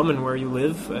you're from and where you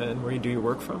live and where you do your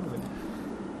work from?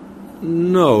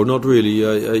 No, not really.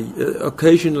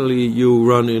 Occasionally you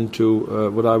run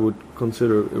into what I would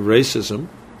consider racism,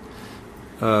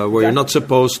 where you're not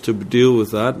supposed to deal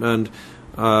with that. And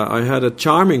I had a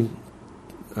charming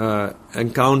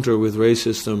encounter with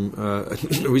racism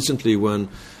recently when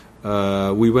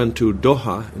we went to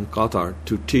Doha in Qatar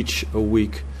to teach a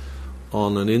week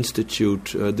on an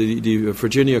institute, the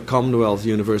Virginia Commonwealth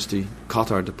University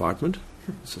Qatar department.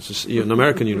 It's an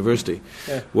American university,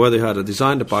 where they had a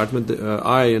design department.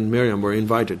 I and Miriam were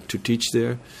invited to teach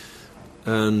there,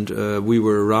 and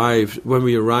when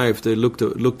we arrived, they looked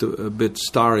a bit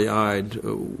starry-eyed.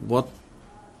 What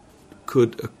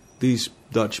could these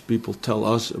Dutch people tell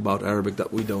us about Arabic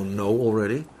that we don't know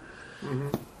already?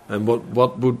 And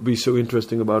what would be so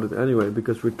interesting about it anyway?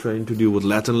 Because we're trained to deal with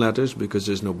Latin letters, because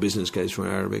there's no business case for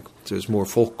Arabic. There's more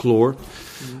folklore,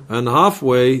 and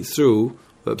halfway through.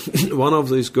 One of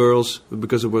these girls,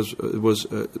 because it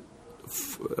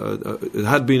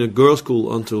had been a girls'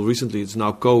 school until recently. It's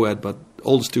now co-ed, but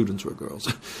all the students were girls.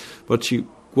 But she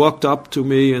walked up to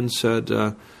me and said,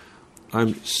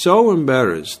 "I'm so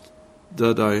embarrassed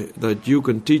that you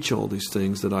can teach all these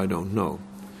things that I don't know."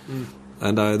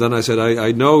 And then I said,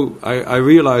 "I know. I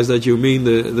realize that you mean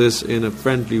this in a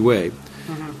friendly way."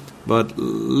 But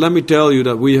let me tell you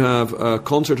that we have a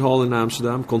concert hall in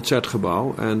Amsterdam,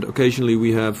 Concertgebouw, and occasionally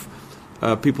we have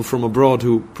people from abroad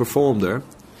who perform there.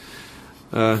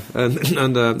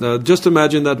 And just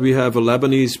imagine that we have a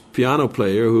Lebanese piano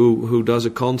player who does a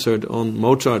concert on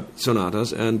Mozart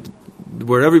sonatas, and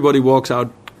where everybody walks out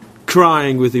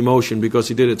crying with emotion because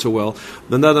he did it so well.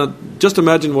 And then just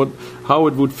imagine how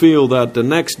it would feel that the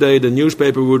next day the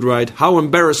newspaper would write, "How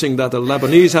embarrassing that the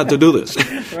Lebanese had to do this."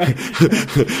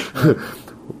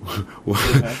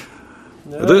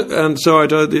 And so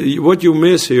what you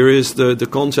miss here is the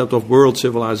concept of world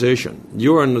civilization.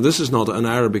 This is not an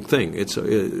Arabic thing. It's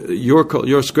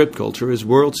your script culture is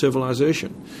world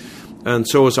civilization. And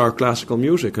so is our classical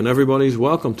music, and everybody's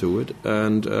welcome to it.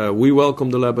 And we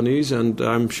welcome the Lebanese, and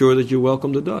I'm sure that you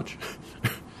welcome the Dutch.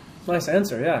 Nice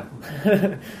answer, yeah.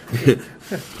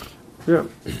 Yeah.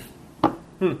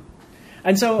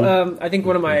 And so I think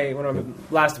one of my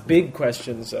last big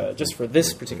questions, just for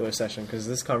this particular session, because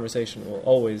this conversation will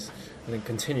always, I think,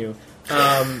 continue.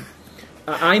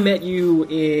 I met you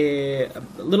a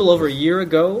little over a year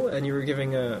ago, and you were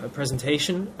giving a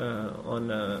presentation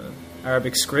on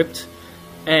Arabic script.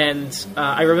 And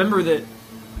I remember that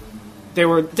there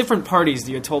were different parties that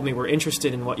you had told me were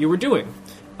interested in what you were doing.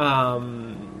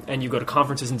 And you go to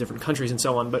conferences in different countries and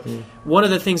so on. But one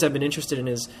of the things I've been interested in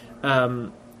is,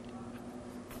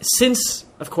 since,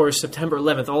 of course, September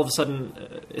 11th, all of a sudden,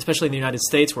 especially in the United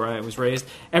States where I was raised,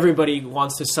 everybody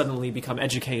wants to suddenly become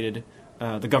educated,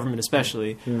 the government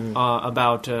especially,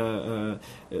 about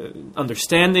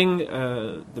understanding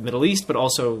the Middle East, but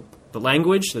also the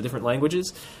language, the different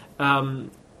languages.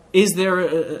 Is there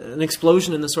an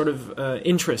explosion in the sort of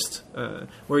interest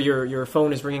where your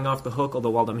phone is ringing off the hook,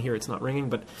 although while I'm here it's not ringing,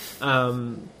 but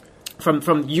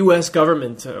from U.S.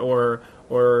 government or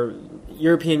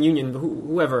European Union,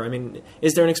 whoever? I mean,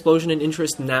 is there an explosion in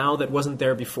interest now that wasn't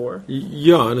there before?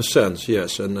 Yeah, in a sense,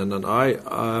 yes. And I,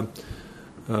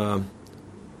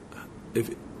 if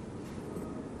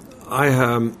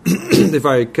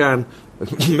I can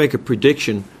make a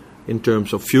prediction in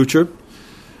terms of future.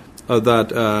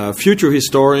 That future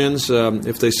historians,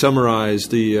 if they summarize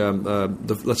the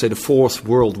let's say the Fourth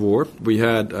World War, we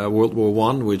had World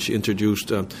War I, which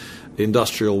introduced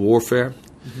industrial warfare.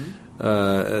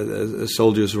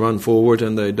 Soldiers run forward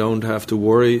and they don't have to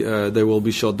worry; they will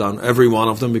be shot down, every one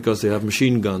of them, because they have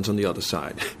machine guns on the other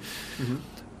side.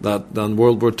 That then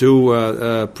World War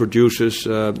II produces.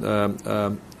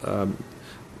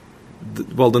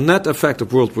 The net effect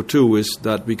of World War II is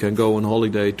that we can go on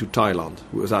holiday to Thailand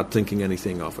without thinking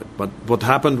anything of it. But what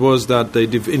happened was that they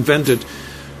invented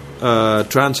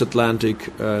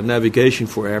transatlantic navigation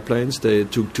for airplanes.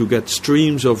 To get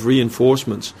streams of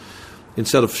reinforcements,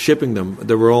 instead of shipping them,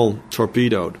 they were all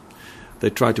torpedoed. They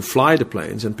tried to fly the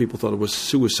planes, and people thought it was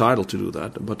suicidal to do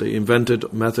that. But they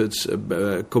invented methods,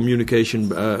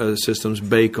 communication systems,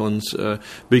 beacons,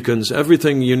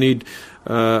 everything you need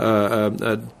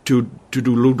to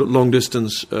do long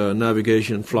distance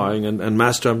navigation, flying, and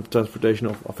mass transportation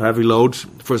of heavy loads.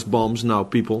 First bombs, now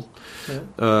people.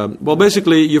 Yeah.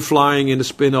 Basically, you're flying in the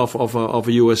spin-off of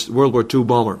a U.S. World War II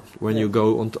bomber when you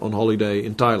go on holiday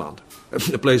in Thailand.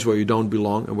 A place where you don't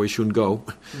belong and where you shouldn't go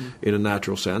in a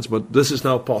natural sense. But this is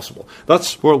now possible.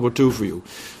 That's World War II for you.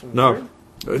 Now,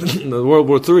 World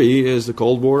War III is the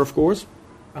Cold War, of course,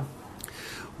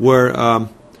 where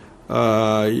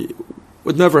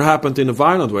it never happened in a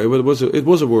violent way, but it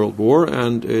was a world war,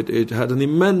 and it had an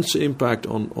immense impact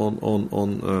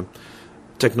on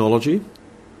technology.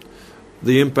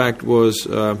 The impact was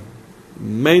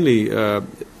mainly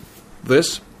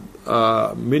this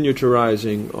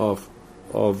miniaturizing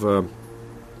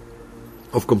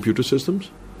of computer systems.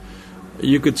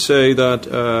 You could say that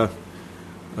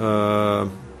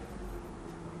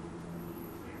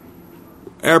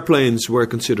airplanes were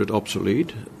considered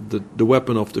obsolete. The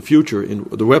weapon of the future,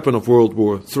 the weapon of World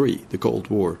War III, the Cold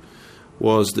War,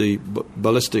 was the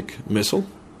ballistic missile,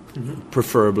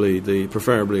 preferably the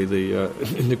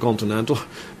intercontinental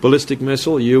ballistic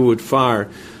missile. You would fire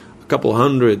a couple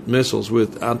hundred missiles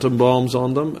with atom bombs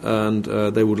on them, and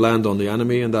they would land on the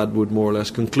enemy, and that would more or less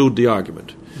conclude the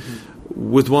argument.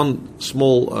 With one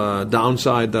small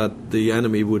downside, that the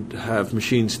enemy would have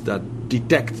machines that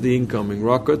detect the incoming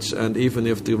rockets, and even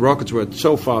if the rockets were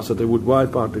so fast that they would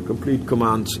wipe out the complete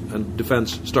command and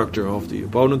defense structure of the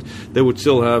opponent, they would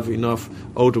still have enough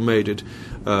automated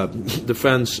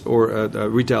defense or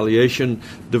retaliation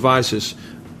devices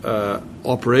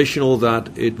operational that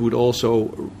it would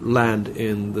also land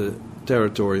in the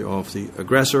territory of the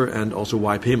aggressor and also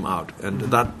wipe him out. And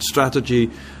that strategy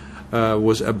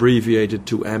was abbreviated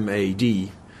to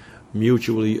MAD,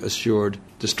 Mutually Assured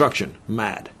Destruction,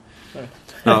 MAD. Right.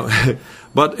 Now,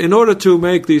 but in order to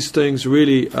make these things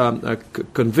really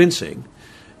convincing,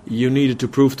 you needed to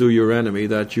prove to your enemy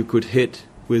that you could hit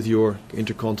with your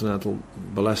intercontinental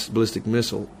ballistic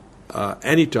missile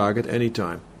any target, any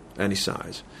time, any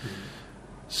size.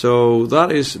 So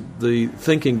that is the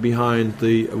thinking behind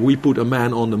the "We Put a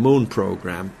Man on the Moon"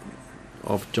 program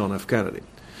of John F. Kennedy.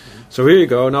 So here you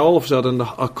go. Now all of a sudden,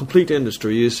 a complete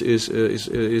industry is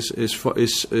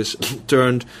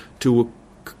turned to a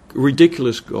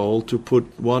ridiculous goal to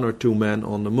put 1 or 2 men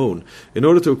on the moon. In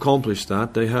order to accomplish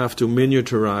that, they have to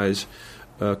miniaturize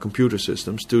computer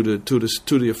systems to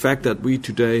the effect that we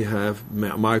today have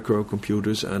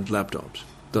microcomputers and laptops.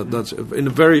 That's in a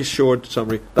very short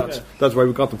summary. That's where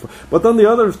we got them from. But then the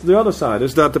other side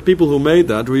is that the people who made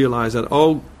that realize that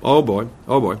oh boy,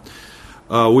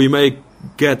 we may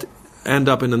end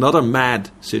up in another MAD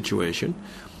situation,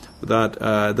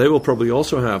 that they will probably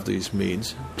also have these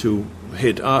means to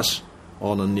hit us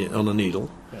on a needle.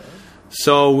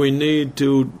 So we need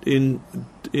to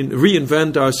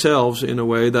reinvent ourselves in a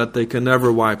way that they can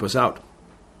never wipe us out.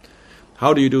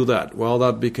 How do you do that? Well,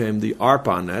 that became the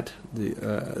ARPANET,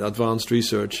 the Advanced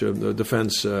Research,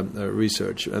 Defense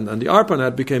Research. And the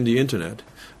ARPANET became the Internet.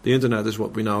 The Internet is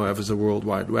what we now have as the World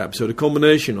Wide Web. So the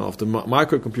combination of the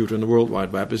microcomputer and the World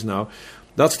Wide Web is now,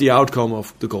 that's the outcome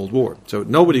of the Cold War. So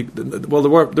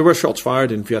there were shots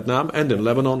fired in Vietnam and in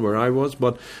Lebanon, where I was,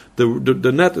 but the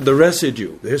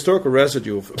residue, the historical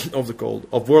residue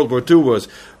of World War II was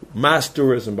mass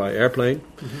tourism by airplane.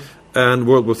 Mm-hmm. And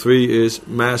World War III is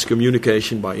mass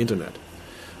communication by internet.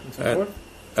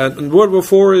 And World War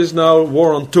IV is now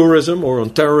war on tourism or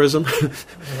on terrorism.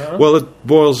 Well, it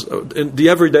boils. The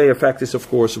everyday effect is, of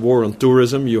course, war on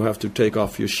tourism. You have to take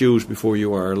off your shoes before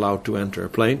you are allowed to enter a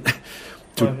plane.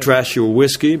 To trash your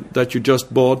whiskey that you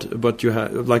just bought, but you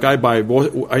have, like I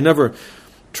never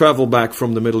travel back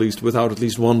from the Middle East without at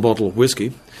least one bottle of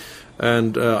whiskey.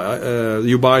 And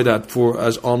you buy that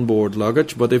as onboard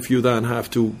luggage. But if you then have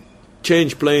to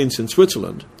change planes in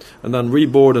Switzerland and then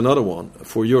reboard another one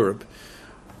for Europe,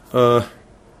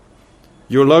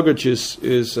 your luggage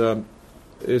is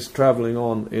traveling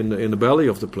on in the belly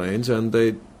of the planes, and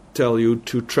they tell you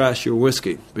to trash your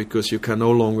whiskey because you can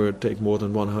no longer take more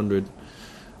than 100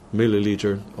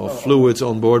 milliliter of fluids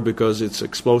on board because it's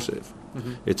explosive.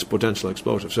 Mm-hmm. It's potential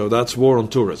explosive. So that's war on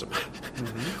tourism.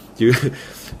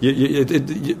 Mm-hmm.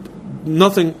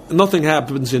 Nothing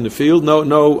happens in the field.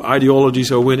 No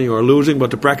ideologies are winning or losing.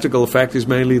 But the practical effect is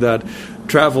mainly that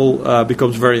travel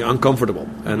becomes very uncomfortable.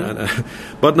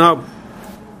 But now,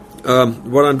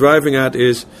 what I'm driving at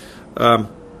is the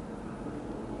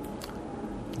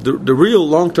real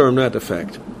long-term net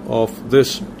effect of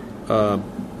this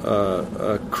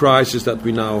crisis that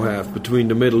we now have between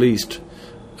the Middle East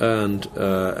and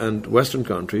Western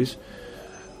countries,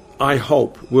 I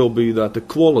hope, will be that the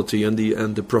quality and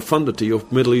the profundity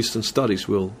of Middle Eastern studies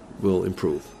will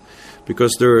improve,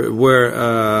 because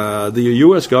where the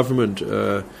U.S. government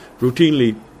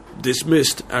routinely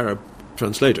dismissed Arab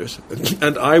translators,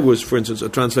 and I was, for instance, a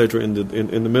translator in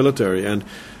the military, and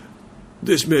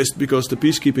dismissed because the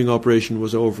peacekeeping operation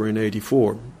was over in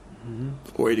 '84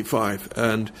 or '85,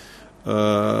 and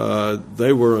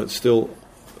they were still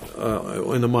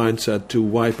in the mindset to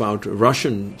wipe out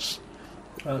Russians.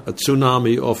 A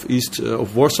tsunami of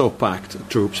Warsaw Pact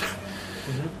troops.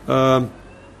 Mm-hmm.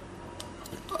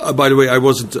 By the way, I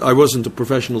wasn't a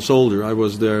professional soldier. I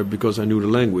was there because I knew the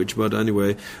language. But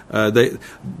anyway, they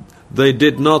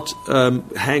did not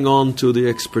hang on to the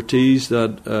expertise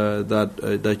that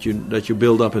you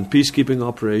build up in peacekeeping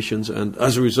operations, and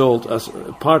as a result,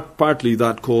 partly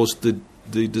that caused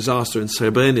the disaster in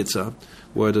Srebrenica,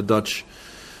 where the Dutch.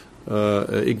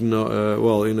 In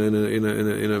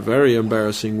a very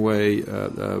embarrassing way,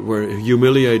 were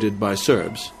humiliated by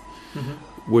Serbs, mm-hmm.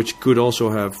 which could also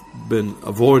have been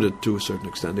avoided to a certain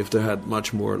extent if they had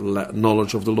much more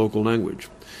knowledge of the local language.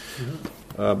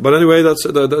 Mm-hmm. But anyway, that's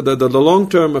the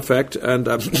long-term effect, and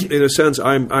in a sense,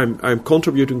 I'm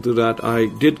contributing to that. I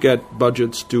did get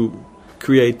budgets to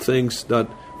create things that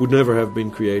would never have been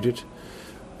created.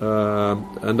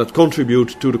 And that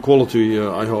contribute to the quality,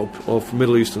 I hope, of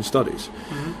Middle Eastern studies.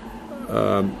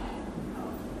 Mm-hmm.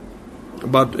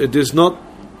 But it's not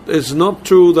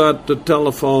true that the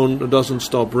telephone doesn't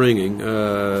stop ringing,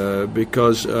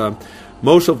 because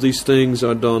most of these things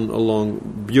are done along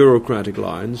bureaucratic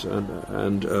lines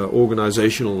and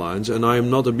organizational lines. And I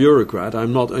am not a bureaucrat.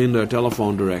 I'm not in their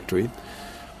telephone directory.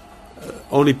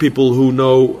 Only people who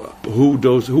know who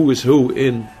is who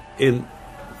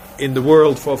in the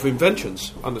world of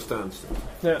inventions understands.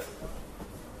 Yeah.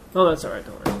 Oh, that's all right.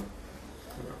 Don't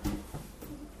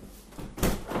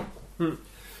worry.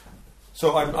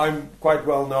 So I'm quite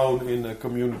well known in a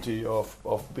community of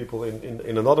people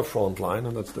in another front line,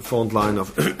 and that's the front line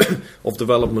of of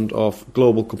development of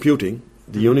global computing,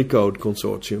 the Unicode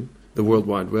Consortium, the World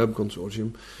Wide Web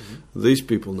Consortium. Mm-hmm. These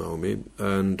people know me,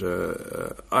 and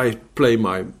I play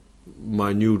my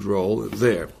nude role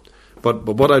there. But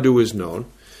what I do is known.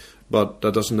 But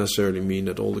that doesn't necessarily mean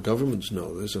that all the governments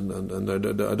know this, and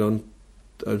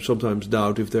I sometimes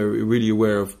doubt if they're really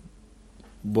aware of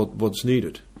what's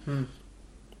needed.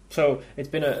 So it's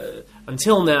been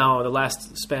until now, the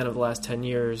span of the last 10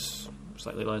 years,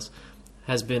 slightly less,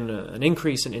 has been an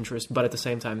increase in interest, but at the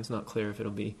same time, it's not clear if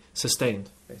it'll be sustained.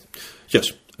 Basically.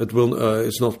 Yes, it will.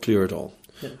 It's not clear at all,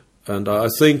 and I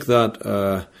think that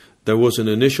there was an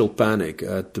initial panic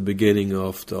at the beginning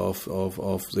of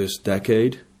this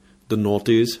decade. the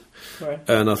noughties. Right.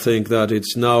 And I think that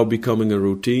it's now becoming a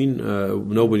routine.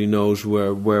 Nobody knows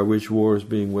where which war is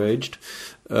being waged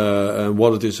and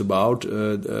what it is about.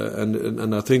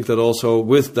 And I think that also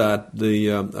with that,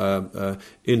 the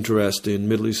interest in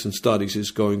Middle Eastern studies is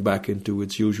going back into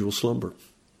its usual slumber.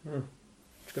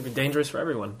 It's going to be dangerous for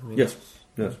everyone. I mean, Yes.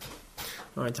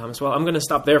 All right, Thomas. Well, I'm going to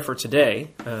stop there for today.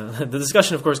 The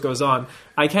discussion, of course, goes on.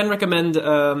 I can recommend,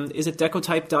 is it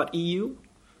decotype.eu?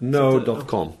 No,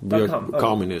 .com. We are .com.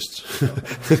 communists.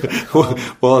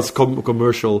 Well, it's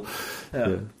commercial.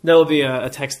 Yeah. There'll be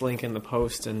a text link in the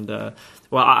post, and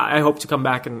I hope to come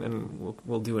back and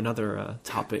we'll do another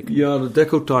topic. Yeah, the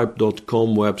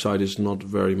decotype.com website is not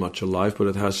very much alive, but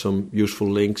it has some useful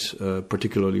links,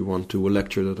 particularly one to a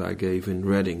lecture that I gave in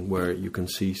Reading, where you can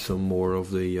see some more of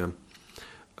the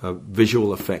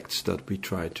visual effects that we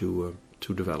try to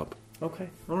develop.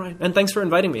 Okay, all right. And thanks for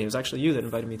inviting me. It was actually you that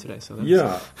invited me today. So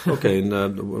yeah, okay,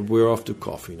 and we're off to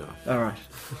coffee now. All right.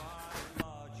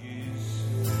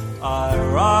 I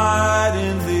ride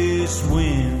in this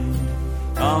wind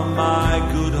on my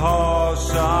good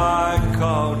horse. I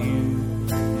call you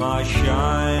my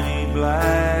shiny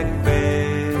black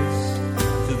bears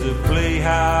to the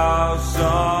playhouse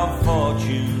of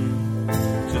fortune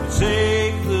to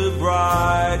take the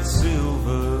bright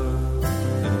silver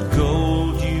and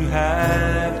gold you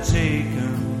have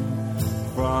taken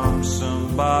from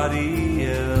somebody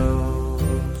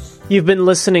else. You've been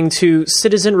listening to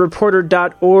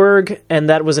citizenreporter.org, and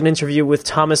that was an interview with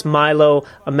Thomas Milo,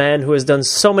 a man who has done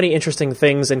so many interesting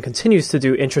things and continues to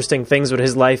do interesting things with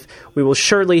his life. We will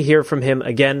surely hear from him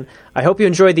again. I hope you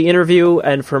enjoyed the interview,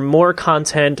 and for more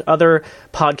content, other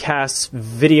podcasts,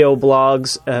 video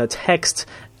blogs, text,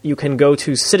 you can go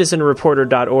to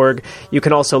citizenreporter.org. You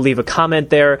can also leave a comment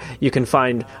there. You can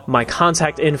find my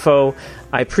contact info.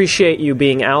 I appreciate you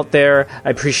being out there.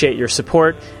 I appreciate your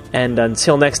support. And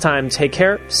until next time, take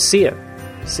care. See ya.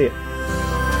 See ya.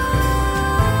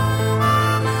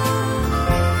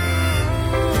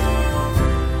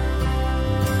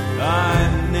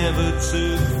 I never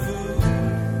took food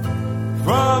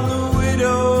from the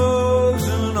widows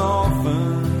and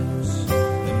orphans,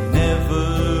 and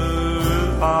never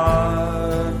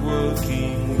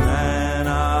hard-working man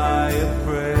I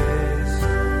oppressed.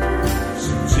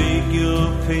 So take your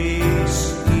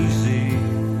pace easy,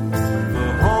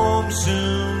 for home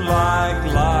soon like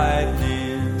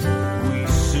lightning. We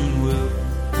soon will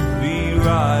be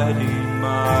riding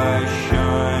my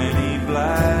shiny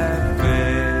black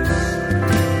bears.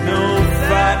 No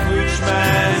fat rich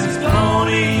man's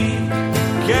pony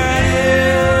can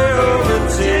ever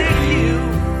overtake you.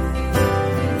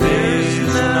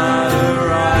 There's not a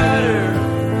rider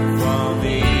from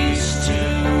the east to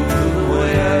the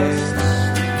west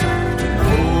can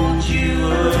hold you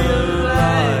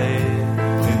alive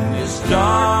in this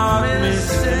darkness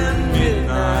and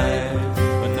midnight,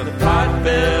 when the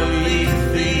pot-bellied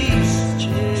thieves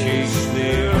chase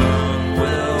their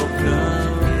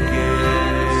unwelcome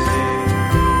guests.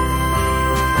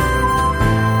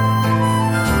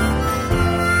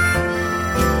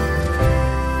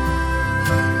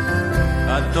 I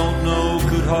don't know,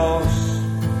 good horse,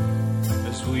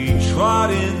 as we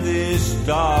trot in this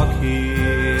dark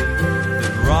here,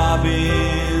 that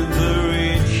robbing the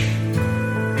rich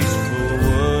is for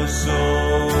worse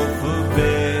or for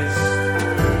best.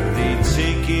 They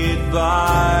take it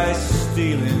by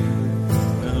stealing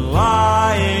and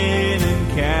lying and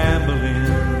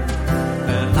gambling,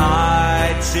 and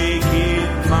I take it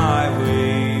my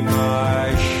way,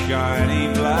 my shiny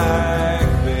black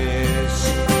bears.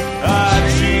 I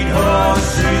treat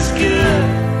horses good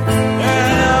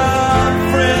and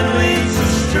I'm friendly to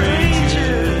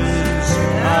strangers.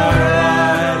 I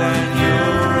ride and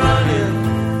you're running,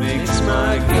 makes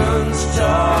my guns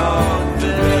talk the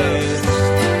best.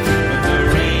 But the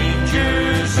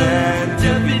rangers and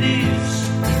deputies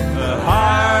are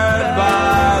hired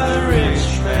by the rich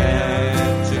man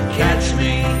to catch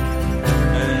me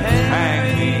and hang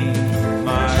me,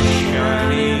 my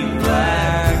shiny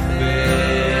black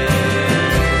bears.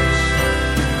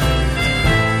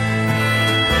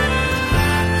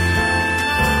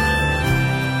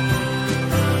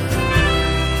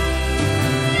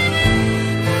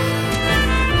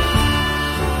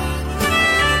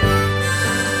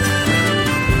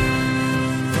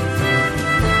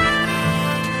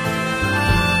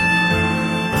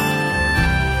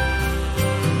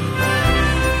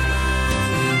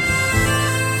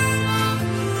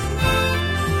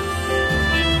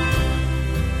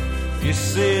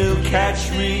 Yes, they'll catch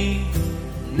me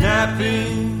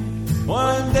napping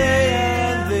one day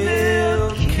and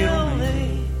they'll kill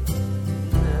me.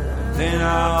 then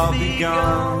I'll be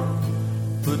gone.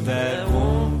 But that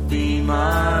won't be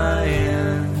my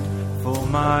end, for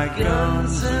my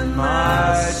guns and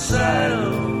my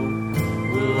saddle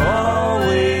will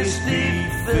always be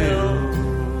filled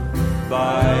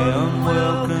by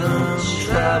unwelcome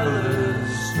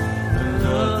travelers and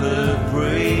other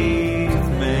brave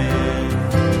men.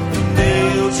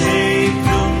 They'll take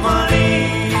the money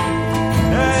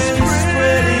and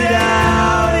spread it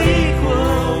out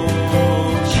equal,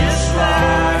 just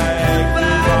like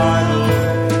the Bible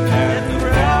and the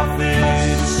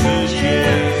prophets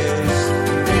suggest.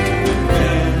 And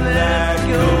men that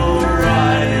go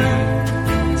riding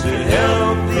to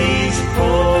help these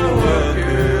poor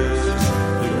workers,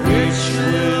 the rich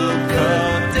will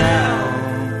cut down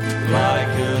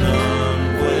like an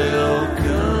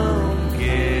unwelcome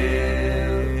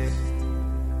guest.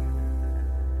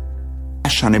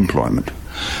 Mass unemployment.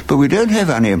 But we don't have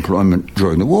unemployment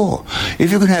during the war.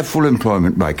 If you can have full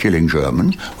employment by killing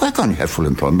Germans, why can't you have full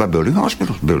employment by building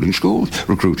hospitals, building schools,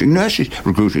 recruiting nurses,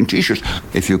 recruiting teachers?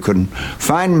 If you can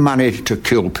find money to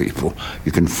kill people,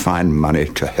 you can find money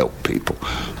to help people.